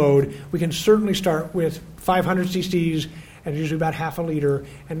overload, we can certainly start with 500 cc's and usually about half a liter.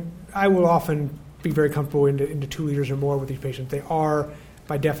 And I will often be very comfortable into 2 liters or more with these patients. They are,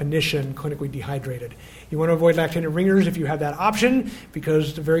 by definition, clinically dehydrated. You want to avoid lactated ringers if you have that option,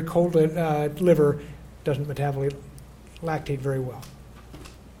 because the very cold liver doesn't metabolate lactate very well.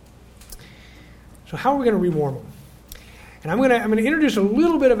 So how are we going to rewarm them? And I'm going to introduce a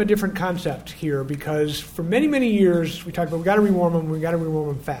little bit of a different concept here, because for many, many years we talked about we've got to rewarm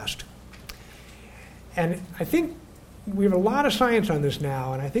them fast. And I think we have a lot of science on this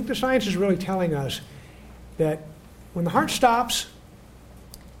now, and I think the science is really telling us that when the heart stops,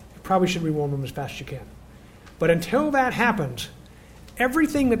 you probably should rewarm them as fast as you can. But until that happens,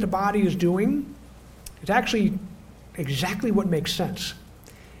 everything that the body is doing is actually exactly what makes sense.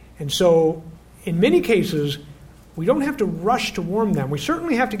 And so in many cases, we don't have to rush to warm them. We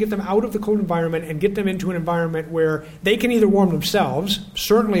certainly have to get them out of the cold environment and get them into an environment where they can either warm themselves,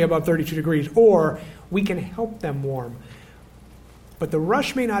 certainly above 32 degrees, or we can help them warm. But the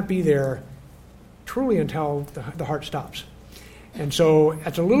rush may not be there truly until the heart stops. And so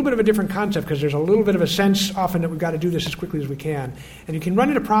it's a little bit of a different concept, because there's a little bit of a sense often that we've got to do this as quickly as we can. And you can run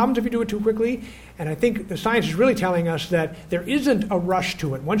into problems if you do it too quickly. And I think the science is really telling us that there isn't a rush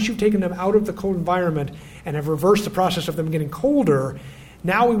to it. Once you've taken them out of the cold environment and have reversed the process of them getting colder,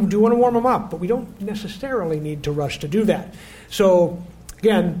 now we do want to warm them up, but we don't necessarily need to rush to do that. So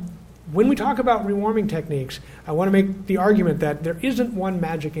Again, when we talk about rewarming techniques, I want to make the argument that there isn't one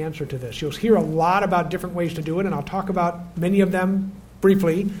magic answer to this. You'll hear a lot about different ways to do it, and I'll talk about many of them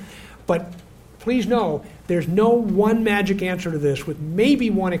briefly. But please know, there's no one magic answer to this, with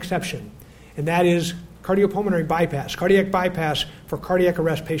maybe one exception, and that is cardiopulmonary bypass, cardiac bypass for cardiac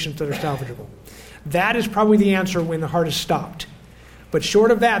arrest patients that are salvageable. That is probably the answer when the heart is stopped. But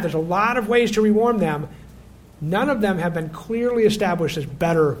short of that, there's a lot of ways to rewarm them. None of them have been clearly established as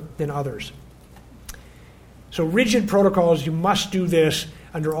better than others. So rigid protocols, you must do this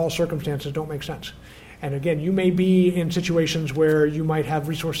under all circumstances, don't make sense. And again, you may be in situations where you might have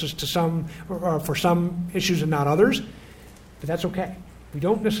resources to some, or for some issues and not others, but that's okay. We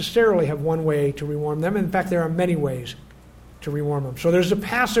don't necessarily have one way to rewarm them. In fact, there are many ways to rewarm them. So there's a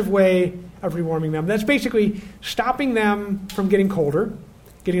passive way of rewarming them. That's basically stopping them from getting colder,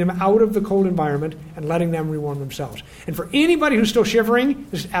 getting them out of the cold environment, and letting them rewarm themselves. And for anybody who's still shivering,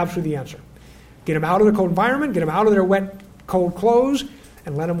 this is absolutely the answer. Get them out of the cold environment, get them out of their wet, cold clothes,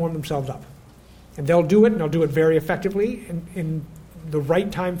 and let them warm themselves up. And they'll do it, and they'll do it very effectively in the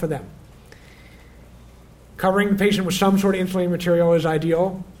right time for them. Covering the patient with some sort of insulating material is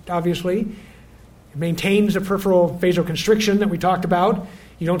ideal, obviously. It maintains the peripheral vasoconstriction that we talked about.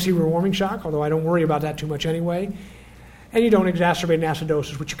 You don't see rewarming shock, although I don't worry about that too much anyway. And you don't exacerbate an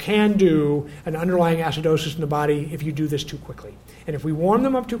acidosis, which you can do, an underlying acidosis in the body, if you do this too quickly. And if we warm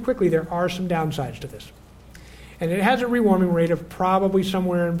them up too quickly, there are some downsides to this. And it has a rewarming rate of probably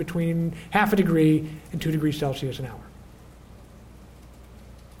somewhere in between 0.5 degree and 2 degrees Celsius an hour.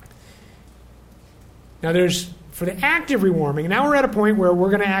 Now for the active rewarming, now we're at a point where we're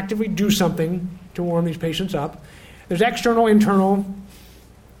going to actively do something to warm these patients up. There's external and internal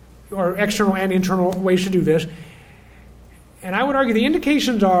ways to do this. And I would argue the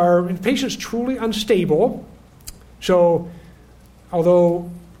indications are if the patient's truly unstable. So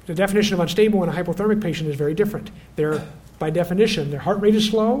although the definition of unstable in a hypothermic patient is very different. By definition, their heart rate is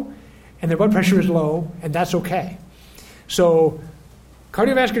slow and their blood pressure is low, and that's okay. So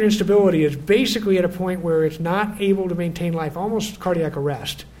cardiovascular instability is basically at a point where it's not able to maintain life, almost cardiac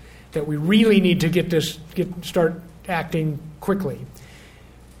arrest, that we really need to start acting quickly.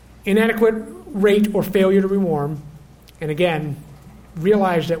 Inadequate rate or failure to rewarm, and again,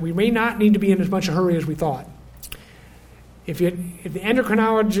 realize that we may not need to be in as much a hurry as we thought. If the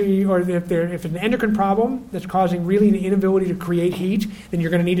endocrinology, or if it's an endocrine problem that's causing really the inability to create heat, then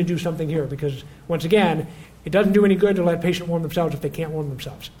you're going to need to do something here, because once again, it doesn't do any good to let a patient warm themselves if they can't warm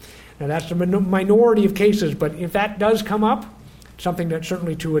themselves. Now that's the minority of cases, but if that does come up, it's something that's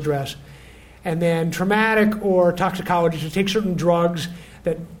certainly to address. And then traumatic or toxicology, to take certain drugs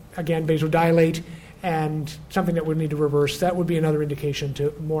that, again, vasodilate, and something that would need to reverse, that would be another indication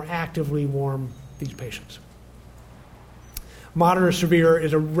to more actively warm these patients. Moderate or severe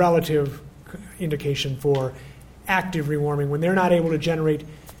is a relative indication for active rewarming, when they're not able to generate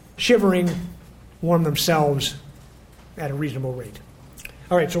shivering, warm themselves at a reasonable rate.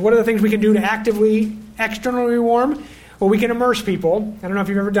 All right, so what are the things we can do to actively externally rewarm? Well, we can immerse people. I don't know if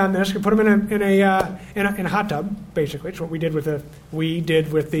you've ever done this. You can put them in a hot tub, basically. It's what we did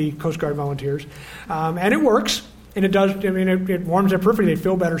with the Coast Guard volunteers. And it works. And it does, it warms their periphery. They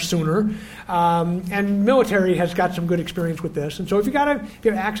feel better sooner. And military has got some good experience with this. And so if you have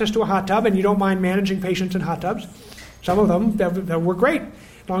access to a hot tub and you don't mind managing patients in hot tubs, some of them, that work great.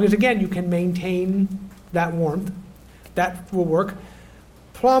 As long as, again, you can maintain that warmth, that will work.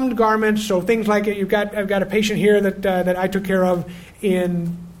 Plumbed garments, so things like I've got a patient here that I took care of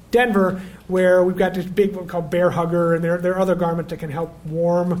in Denver, where we've got this big one called Bear Hugger, and there are other garments that can help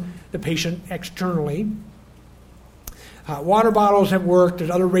warm the patient externally. Water bottles have worked. There's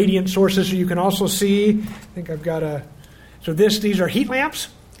other radiant sources, so you can also see. I think I've got these are heat lamps,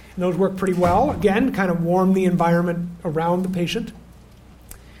 and those work pretty well. Again, kind of warm the environment around the patient.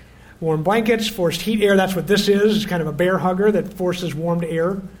 Warm blankets, forced heat air, that's what this is. It's kind of a bear hugger that forces warmed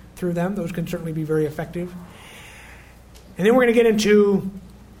air through them. Those can certainly be very effective. And then we're going to get into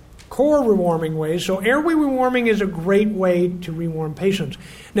core rewarming ways. So airway rewarming is a great way to rewarm patients.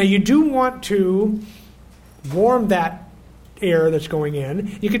 Now, you do want to warm that air that's going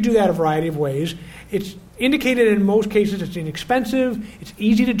in. You could do that a variety of ways. It's indicated in most cases. It's inexpensive, it's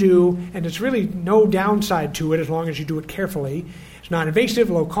easy to do, and it's really no downside to it as long as you do it carefully. It's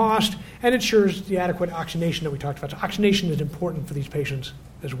non-invasive, low cost, and ensures the adequate oxygenation that we talked about. So oxygenation is important for these patients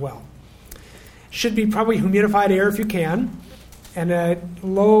as well. Should be probably humidified air if you can, and a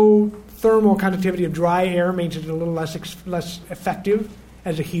low thermal conductivity of dry air makes it a little less effective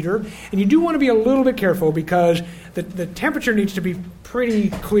as a heater. And you do want to be a little bit careful because the temperature needs to be pretty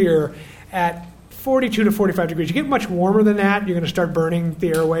clear at 42 to 45 degrees. You get much warmer than that, you're going to start burning the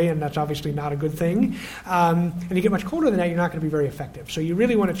airway, and that's obviously not a good thing. And you get much colder than that, you're not going to be very effective. So you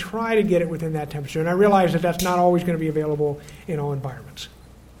really want to try to get it within that temperature. And I realize that that's not always going to be available in all environments.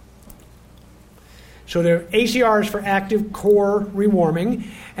 So the ACR is for active core rewarming,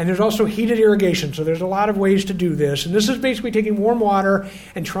 and there's also heated irrigation. So there's a lot of ways to do this. And this is basically taking warm water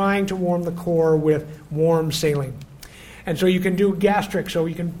and trying to warm the core with warm saline. And so you can do gastric, so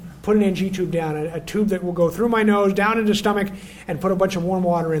you can put an NG tube down, a tube that will go through my nose, down into the stomach, and put a bunch of warm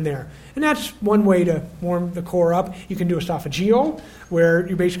water in there. And that's one way to warm the core up. You can do esophageal, where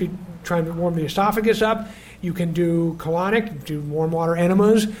you're basically trying to warm the esophagus up. You can do colonic, do warm water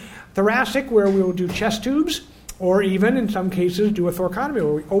enemas. Thoracic, where we will do chest tubes, or even, in some cases, do a thoracotomy,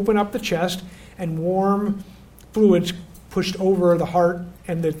 where we open up the chest and warm fluids pushed over the heart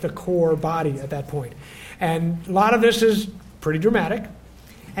and the core body at that point. And a lot of this is pretty dramatic,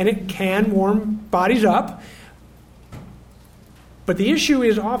 and it can warm bodies up. But the issue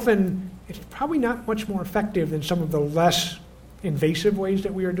is often it's probably not much more effective than some of the less invasive ways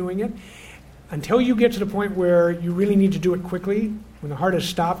that we are doing it. Until you get to the point where you really need to do it quickly, when the heart has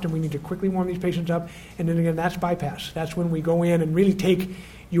stopped and we need to quickly warm these patients up, and then again, that's bypass. That's when we go in and really take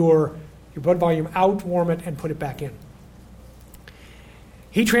your blood volume out, warm it, and put it back in.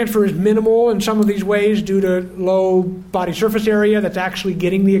 Heat transfer is minimal in some of these ways due to low body surface area that's actually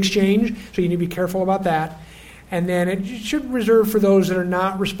getting the exchange, so you need to be careful about that. And then it should reserve for those that are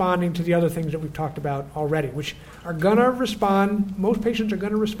not responding to the other things that we've talked about already, which are going to respond. Most patients are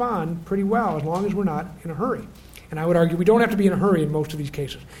going to respond pretty well as long as we're not in a hurry. And I would argue we don't have to be in a hurry in most of these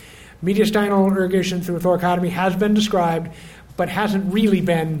cases. Mediastinal irrigation through a thoracotomy has been described, but hasn't really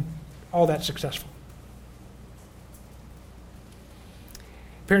been all that successful.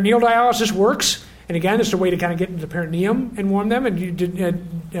 Peritoneal dialysis works, and again, it's a way to kind of get into the peritoneum and warm them, and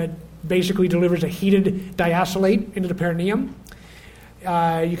you basically delivers a heated diacylate into the peritoneum.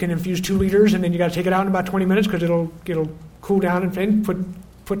 You can infuse 2 liters, and then you got to take it out in about 20 minutes because it'll cool down and then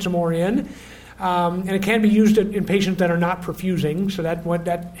put some more in. And it can be used in patients that are not perfusing, so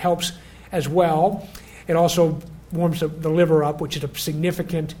that helps as well. It also warms the liver up, which is a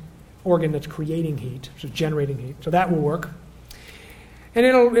significant organ that's creating heat, so generating heat. So that will work. And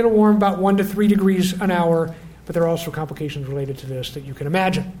it'll warm about 1 to 3 degrees an hour, but there are also complications related to this that you can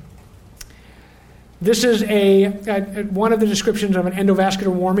imagine. This is one of the descriptions of an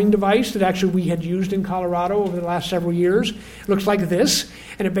endovascular warming device that actually we had used in Colorado over the last several years. It looks like this,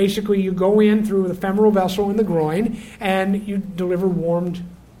 and it basically you go in through the femoral vessel in the groin, and you deliver warmed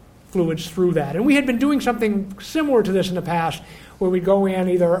fluids through that. And we had been doing something similar to this in the past, where we'd go in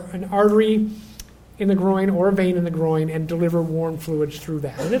either an artery in the groin or a vein in the groin and deliver warm fluids through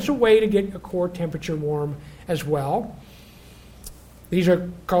that. And it's a way to get a core temperature warm as well. These are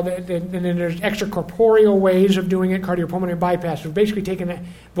called, and then there's extracorporeal ways of doing it, cardiopulmonary bypass. We're basically taking the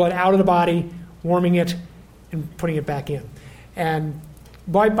blood out of the body, warming it, and putting it back in. And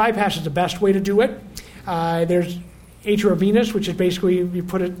bypass is the best way to do it. There's atriovenous, which is basically you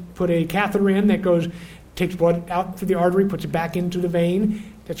put a catheter in that takes blood out through the artery, puts it back into the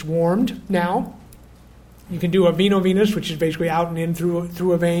vein that's warmed now. You can do a venovenous, which is basically out and in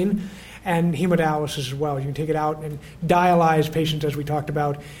through a vein, and hemodialysis as well. You can take it out and dialyze patients, as we talked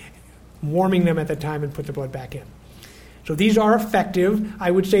about, warming them at that time and put the blood back in. So these are effective.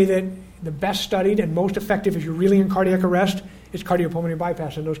 I would say that the best studied and most effective if you're really in cardiac arrest is cardiopulmonary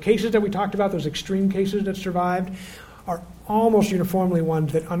bypass. And those cases that we talked about, those extreme cases that survived, are almost uniformly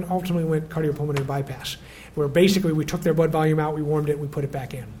ones that ultimately went cardiopulmonary bypass, where basically we took their blood volume out, we warmed it, we put it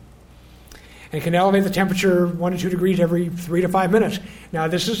back in. And it can elevate the temperature 1 to 2 degrees every 3 to 5 minutes. Now,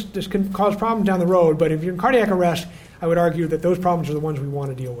 this can cause problems down the road, but if you're in cardiac arrest, I would argue that those problems are the ones we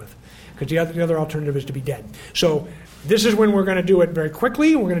want to deal with, because the other alternative is to be dead. So this is when we're going to do it very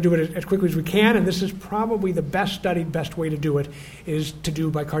quickly. We're going to do it as quickly as we can, and this is probably the best studied, best way to do it, is to do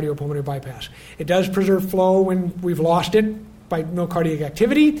by cardiopulmonary bypass. It does preserve flow when we've lost it by no cardiac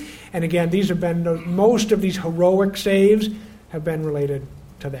activity, and again, these have been, most of these heroic saves have been related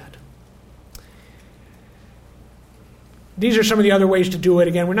to that. These are some of the other ways to do it.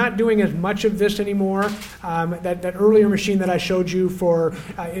 Again, we're not doing as much of this anymore. That earlier machine that I showed you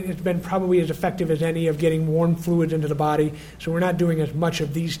it's been probably as effective as any of getting warm fluids into the body. So we're not doing as much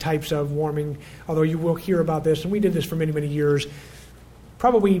of these types of warming, although you will hear about this. And we did this for many, many years,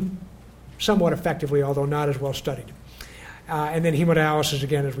 probably somewhat effectively, although not as well studied. And then hemodialysis,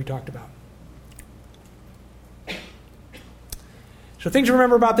 again, as we talked about. So things to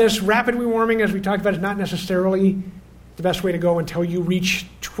remember about this: rapid rewarming, as we talked about, is not necessarily the best way to go until you reach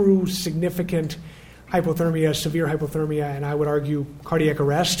true significant hypothermia, severe hypothermia, and I would argue cardiac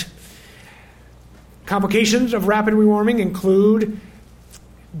arrest. Complications of rapid rewarming include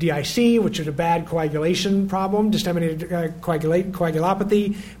DIC, which is a bad coagulation problem, disseminated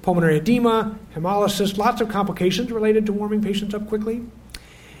coagulopathy, pulmonary edema, hemolysis, lots of complications related to warming patients up quickly.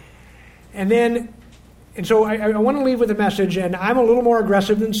 And so I want to leave with a message, and I'm a little more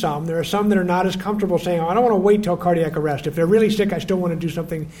aggressive than some. There are some that are not as comfortable saying, I don't want to wait till cardiac arrest. If they're really sick, I still want to do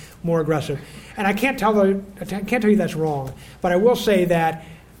something more aggressive. And I can't tell you that's wrong, but I will say that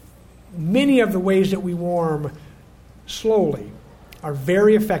many of the ways that we warm slowly are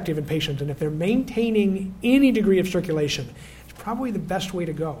very effective in patients, and if they're maintaining any degree of circulation, it's probably the best way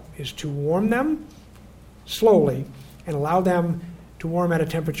to go, is to warm them slowly and allow them to warm at a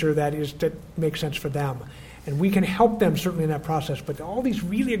temperature that makes sense for them. And we can help them certainly in that process, but all these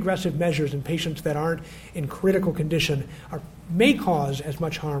really aggressive measures in patients that aren't in critical condition may cause as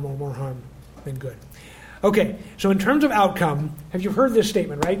much harm or more harm than good. Okay, so in terms of outcome, have you heard this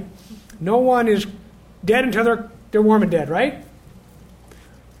statement, right? No one is dead until they're warm and dead, right?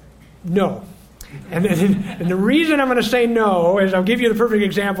 No. And the reason I'm going to say no is I'll give you the perfect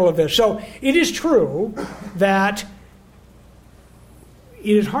example of this. So it is true that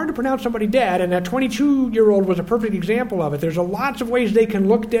it is hard to pronounce somebody dead, and that 22-year-old was a perfect example of it. There's lots of ways they can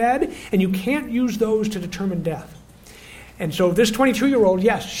look dead, and you can't use those to determine death. And so this 22-year-old,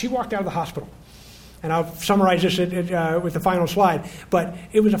 yes, she walked out of the hospital. And I'll summarize this with the final slide. But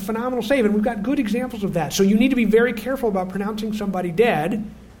it was a phenomenal save, and we've got good examples of that. So you need to be very careful about pronouncing somebody dead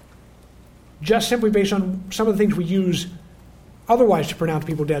just simply based on some of the things we use otherwise to pronounce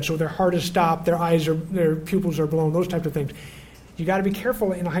people dead. So their heart is stopped, their pupils are blown, those types of things. You got to be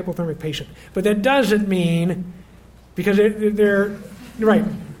careful in a hypothermic patient. But that doesn't mean, because they're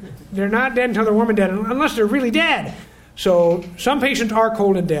not dead until they're warm and dead, unless they're really dead. So some patients are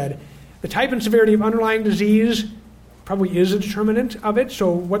cold and dead. The type and severity of underlying disease probably is a determinant of it, so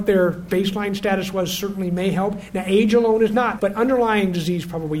what their baseline status was certainly may help. Now, age alone is not, but underlying disease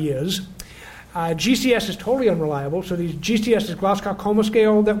probably is. GCS is totally unreliable, so these GCS is Glasgow Coma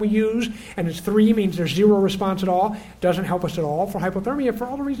Scale that we use, and it's 3, means there's 0 response at all. Doesn't help us at all for hypothermia for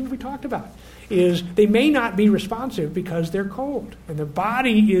all the reasons we talked about. Is they may not be responsive because they're cold, and the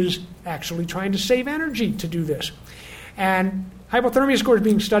body is actually trying to save energy to do this. And hypothermia score is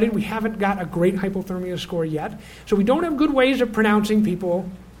being studied. We haven't got a great hypothermia score yet, so we don't have good ways of pronouncing people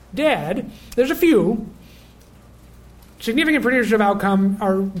dead. There's a few. Significant predictors of outcome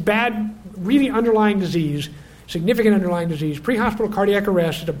are bad, really underlying disease, significant underlying disease. Pre-hospital cardiac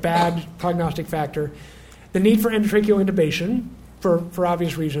arrest is a bad prognostic factor. The need for endotracheal intubation, for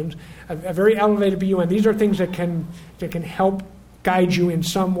obvious reasons. A very elevated BUN. These are things that can help guide you in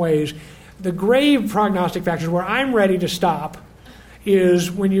some ways. The grave prognostic factors where I'm ready to stop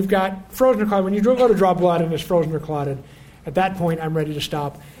is when you've got frozen or clotted. When you go to draw blood and it's frozen or clotted, at that point I'm ready to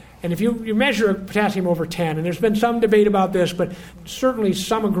stop. And if you measure potassium over 10, and there's been some debate about this, but certainly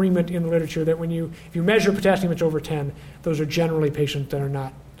some agreement in the literature that if you measure potassium that's over 10, those are generally patients that are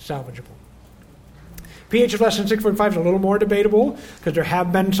not salvageable. pH of less than 6.5 is a little more debatable because there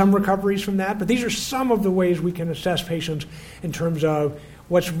have been some recoveries from that, but these are some of the ways we can assess patients in terms of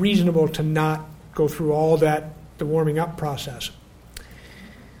what's reasonable to not go through all the warming up process.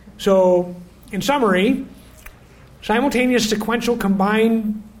 So, in summary, simultaneous, sequential,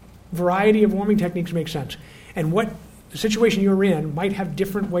 combined variety of warming techniques makes sense. And what the situation you're in might have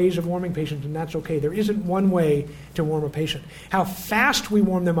different ways of warming patients, and that's okay. There isn't one way to warm a patient. How fast we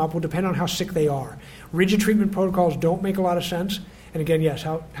warm them up will depend on how sick they are. Rigid treatment protocols don't make a lot of sense. And again, yes,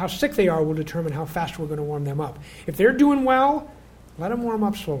 how sick they are will determine how fast we're going to warm them up. If they're doing well, let them warm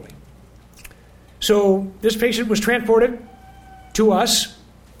up slowly. So this patient was transported to us,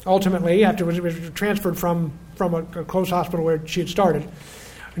 ultimately, after it was transferred from a close hospital where she had started.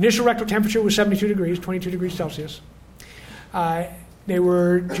 Initial rectal temperature was 72 degrees, 22 degrees Celsius. She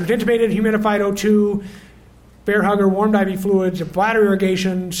was intubated, humidified O2, bear hugger, warmed IV fluids, bladder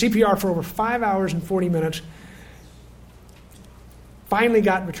irrigation, CPR for over 5 hours and 40 minutes. Finally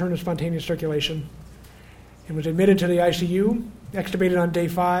got return to spontaneous circulation and was admitted to the ICU, extubated on day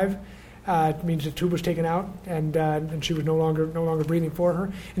 5. It means the tube was taken out and she was no longer breathing for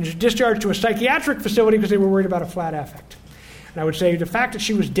her. And she was discharged to a psychiatric facility because they were worried about a flat affect. And I would say the fact that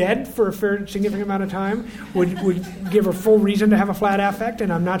she was dead for a fair significant amount of time would give her full reason to have a flat affect,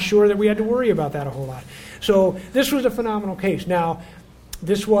 and I'm not sure that we had to worry about that a whole lot. So this was a phenomenal case. Now,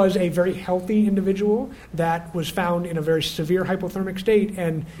 this was a very healthy individual that was found in a very severe hypothermic state,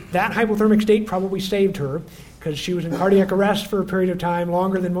 and that hypothermic state probably saved her because she was in cardiac arrest for a period of time,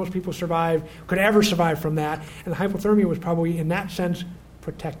 longer than most people could ever survive from that, and the hypothermia was probably, in that sense,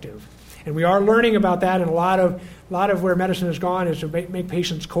 protective. And we are learning about that, and a lot of where medicine has gone is to make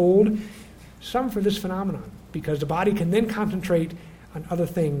patients cold. Some for this phenomenon, because the body can then concentrate on other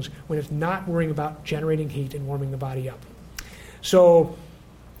things when it's not worrying about generating heat and warming the body up. So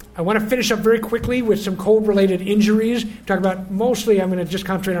I want to finish up very quickly with some cold-related injuries. Talk about mostly, I'm going to just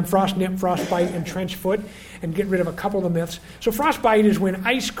concentrate on frost nip, frostbite, and trench foot, and get rid of a couple of the myths. So frostbite is when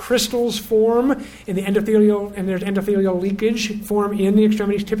ice crystals form in the endothelial, and there's endothelial leakage form in the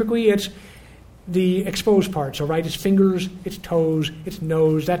extremities. Typically, it's the exposed part. So right, it's fingers, it's toes, it's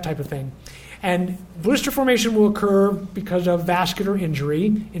nose, that type of thing. And blister formation will occur because of vascular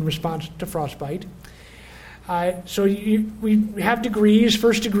injury in response to frostbite. So we have degrees.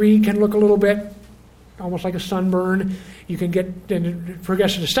 First degree can look a little bit almost like a sunburn. You can get, then it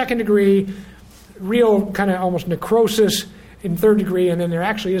progresses to second degree, real kind of almost necrosis in third degree, and then there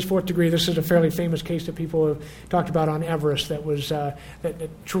actually is fourth degree. This is a fairly famous case that people have talked about on Everest that was that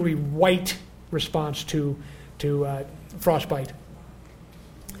truly white response to frostbite.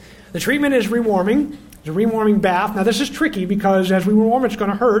 The treatment is rewarming. It's a rewarming bath. Now, this is tricky because as we rewarm, it's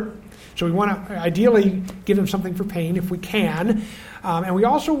going to hurt. So we want to ideally give them something for pain if we can. And we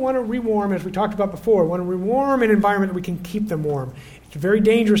also want to rewarm, as we talked about before, we want to rewarm an environment that we can keep them warm. It's very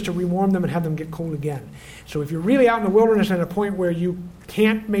dangerous to rewarm them and have them get cold again. So if you're really out in the wilderness at a point where you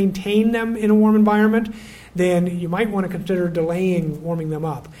can't maintain them in a warm environment, then you might want to consider delaying warming them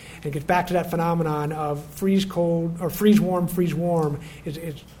up. And it gets back to that phenomenon of freeze cold or freeze warm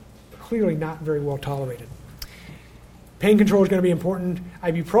is clearly not very well tolerated. Pain control is going to be important.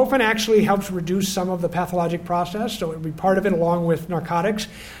 Ibuprofen actually helps reduce some of the pathologic process, so it would be part of it along with narcotics.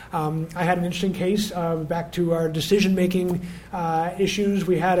 I had an interesting case back to our decision-making issues.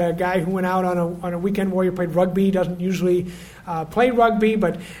 We had a guy who went out on a weekend warrior, played rugby, doesn't usually play rugby,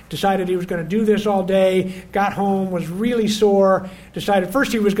 but decided he was going to do this all day, got home, was really sore, decided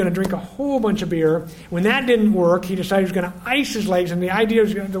first he was going to drink a whole bunch of beer. When that didn't work, he decided he was going to ice his legs, and the idea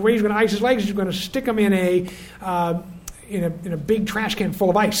was the way he's going to ice his legs is he's going to stick them in a big trash can full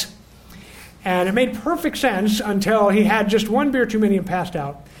of ice. And it made perfect sense until he had just one beer too many and passed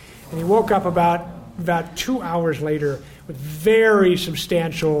out. And he woke up about 2 hours later with very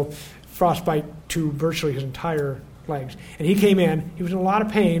substantial frostbite to virtually his entire legs. And he came in, he was in a lot of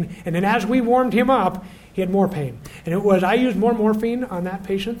pain, and then as we warmed him up, he had more pain. And I used more morphine on that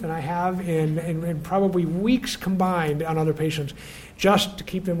patient than I have in probably weeks combined on other patients, just to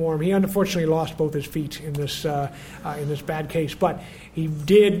keep them warm. He unfortunately lost both his feet in this bad case, but it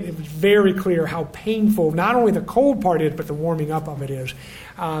was very clear how painful not only the cold part is, but the warming up of it is.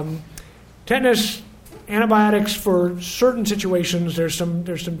 Tetanus, antibiotics for certain situations, there's some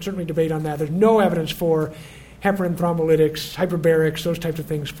certainly debate on that. There's no evidence for heparin thrombolytics, hyperbarics, those types of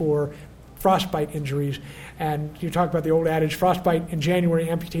things for frostbite injuries. And you talk about the old adage, frostbite in January,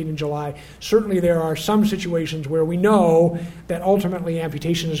 amputate in July. Certainly there are some situations where we know that ultimately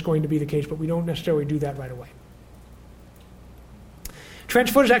amputation is going to be the case, but we don't necessarily do that right away.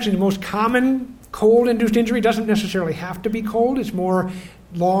 Trench foot is actually the most common cold-induced injury. It doesn't necessarily have to be cold. It's more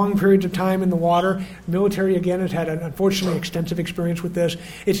long periods of time in the water. The military, again, has had an unfortunately extensive experience with this.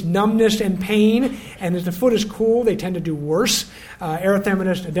 It's numbness and pain, and as the foot is cool, they tend to do worse.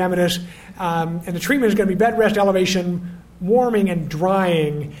 Erythematous, edematous, and the treatment is going to be bed rest, elevation, warming, and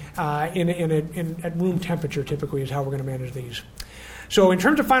drying at room temperature typically is how we're going to manage these. So in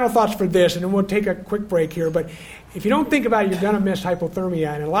terms of final thoughts for this, and then we'll take a quick break here, but if you don't think about it, you're going to miss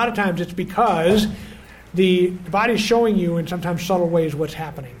hypothermia, and a lot of times it's because the body is showing you in sometimes subtle ways what's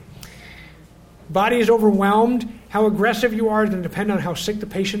happening. Body is overwhelmed. How aggressive you are is going to depend on how sick the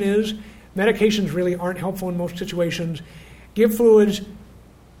patient is. Medications really aren't helpful in most situations. Give fluids.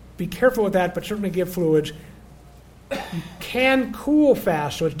 Be careful with that, but certainly give fluids. You can cool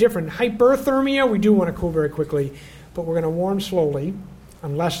fast, so it's different. Hyperthermia, we do want to cool very quickly, but we're going to warm slowly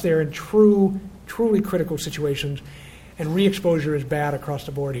unless they're in truly critical situations. And re-exposure is bad across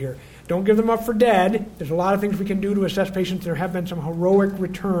the board here. Don't give them up for dead. There's a lot of things we can do to assess patients. There have been some heroic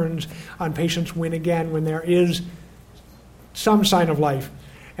returns on patients when there is some sign of life.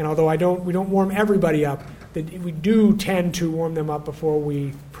 And although we don't warm everybody up, we do tend to warm them up before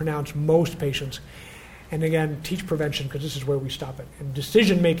we pronounce most patients. And again, teach prevention, because this is where we stop it. And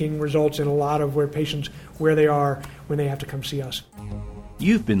decision-making results in a lot of where they are when they have to come see us.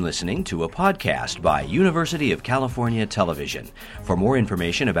 You've been listening to a podcast by University of California Television. For more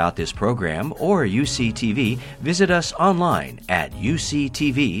information about this program or UCTV, visit us online at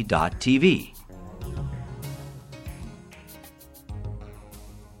uctv.tv.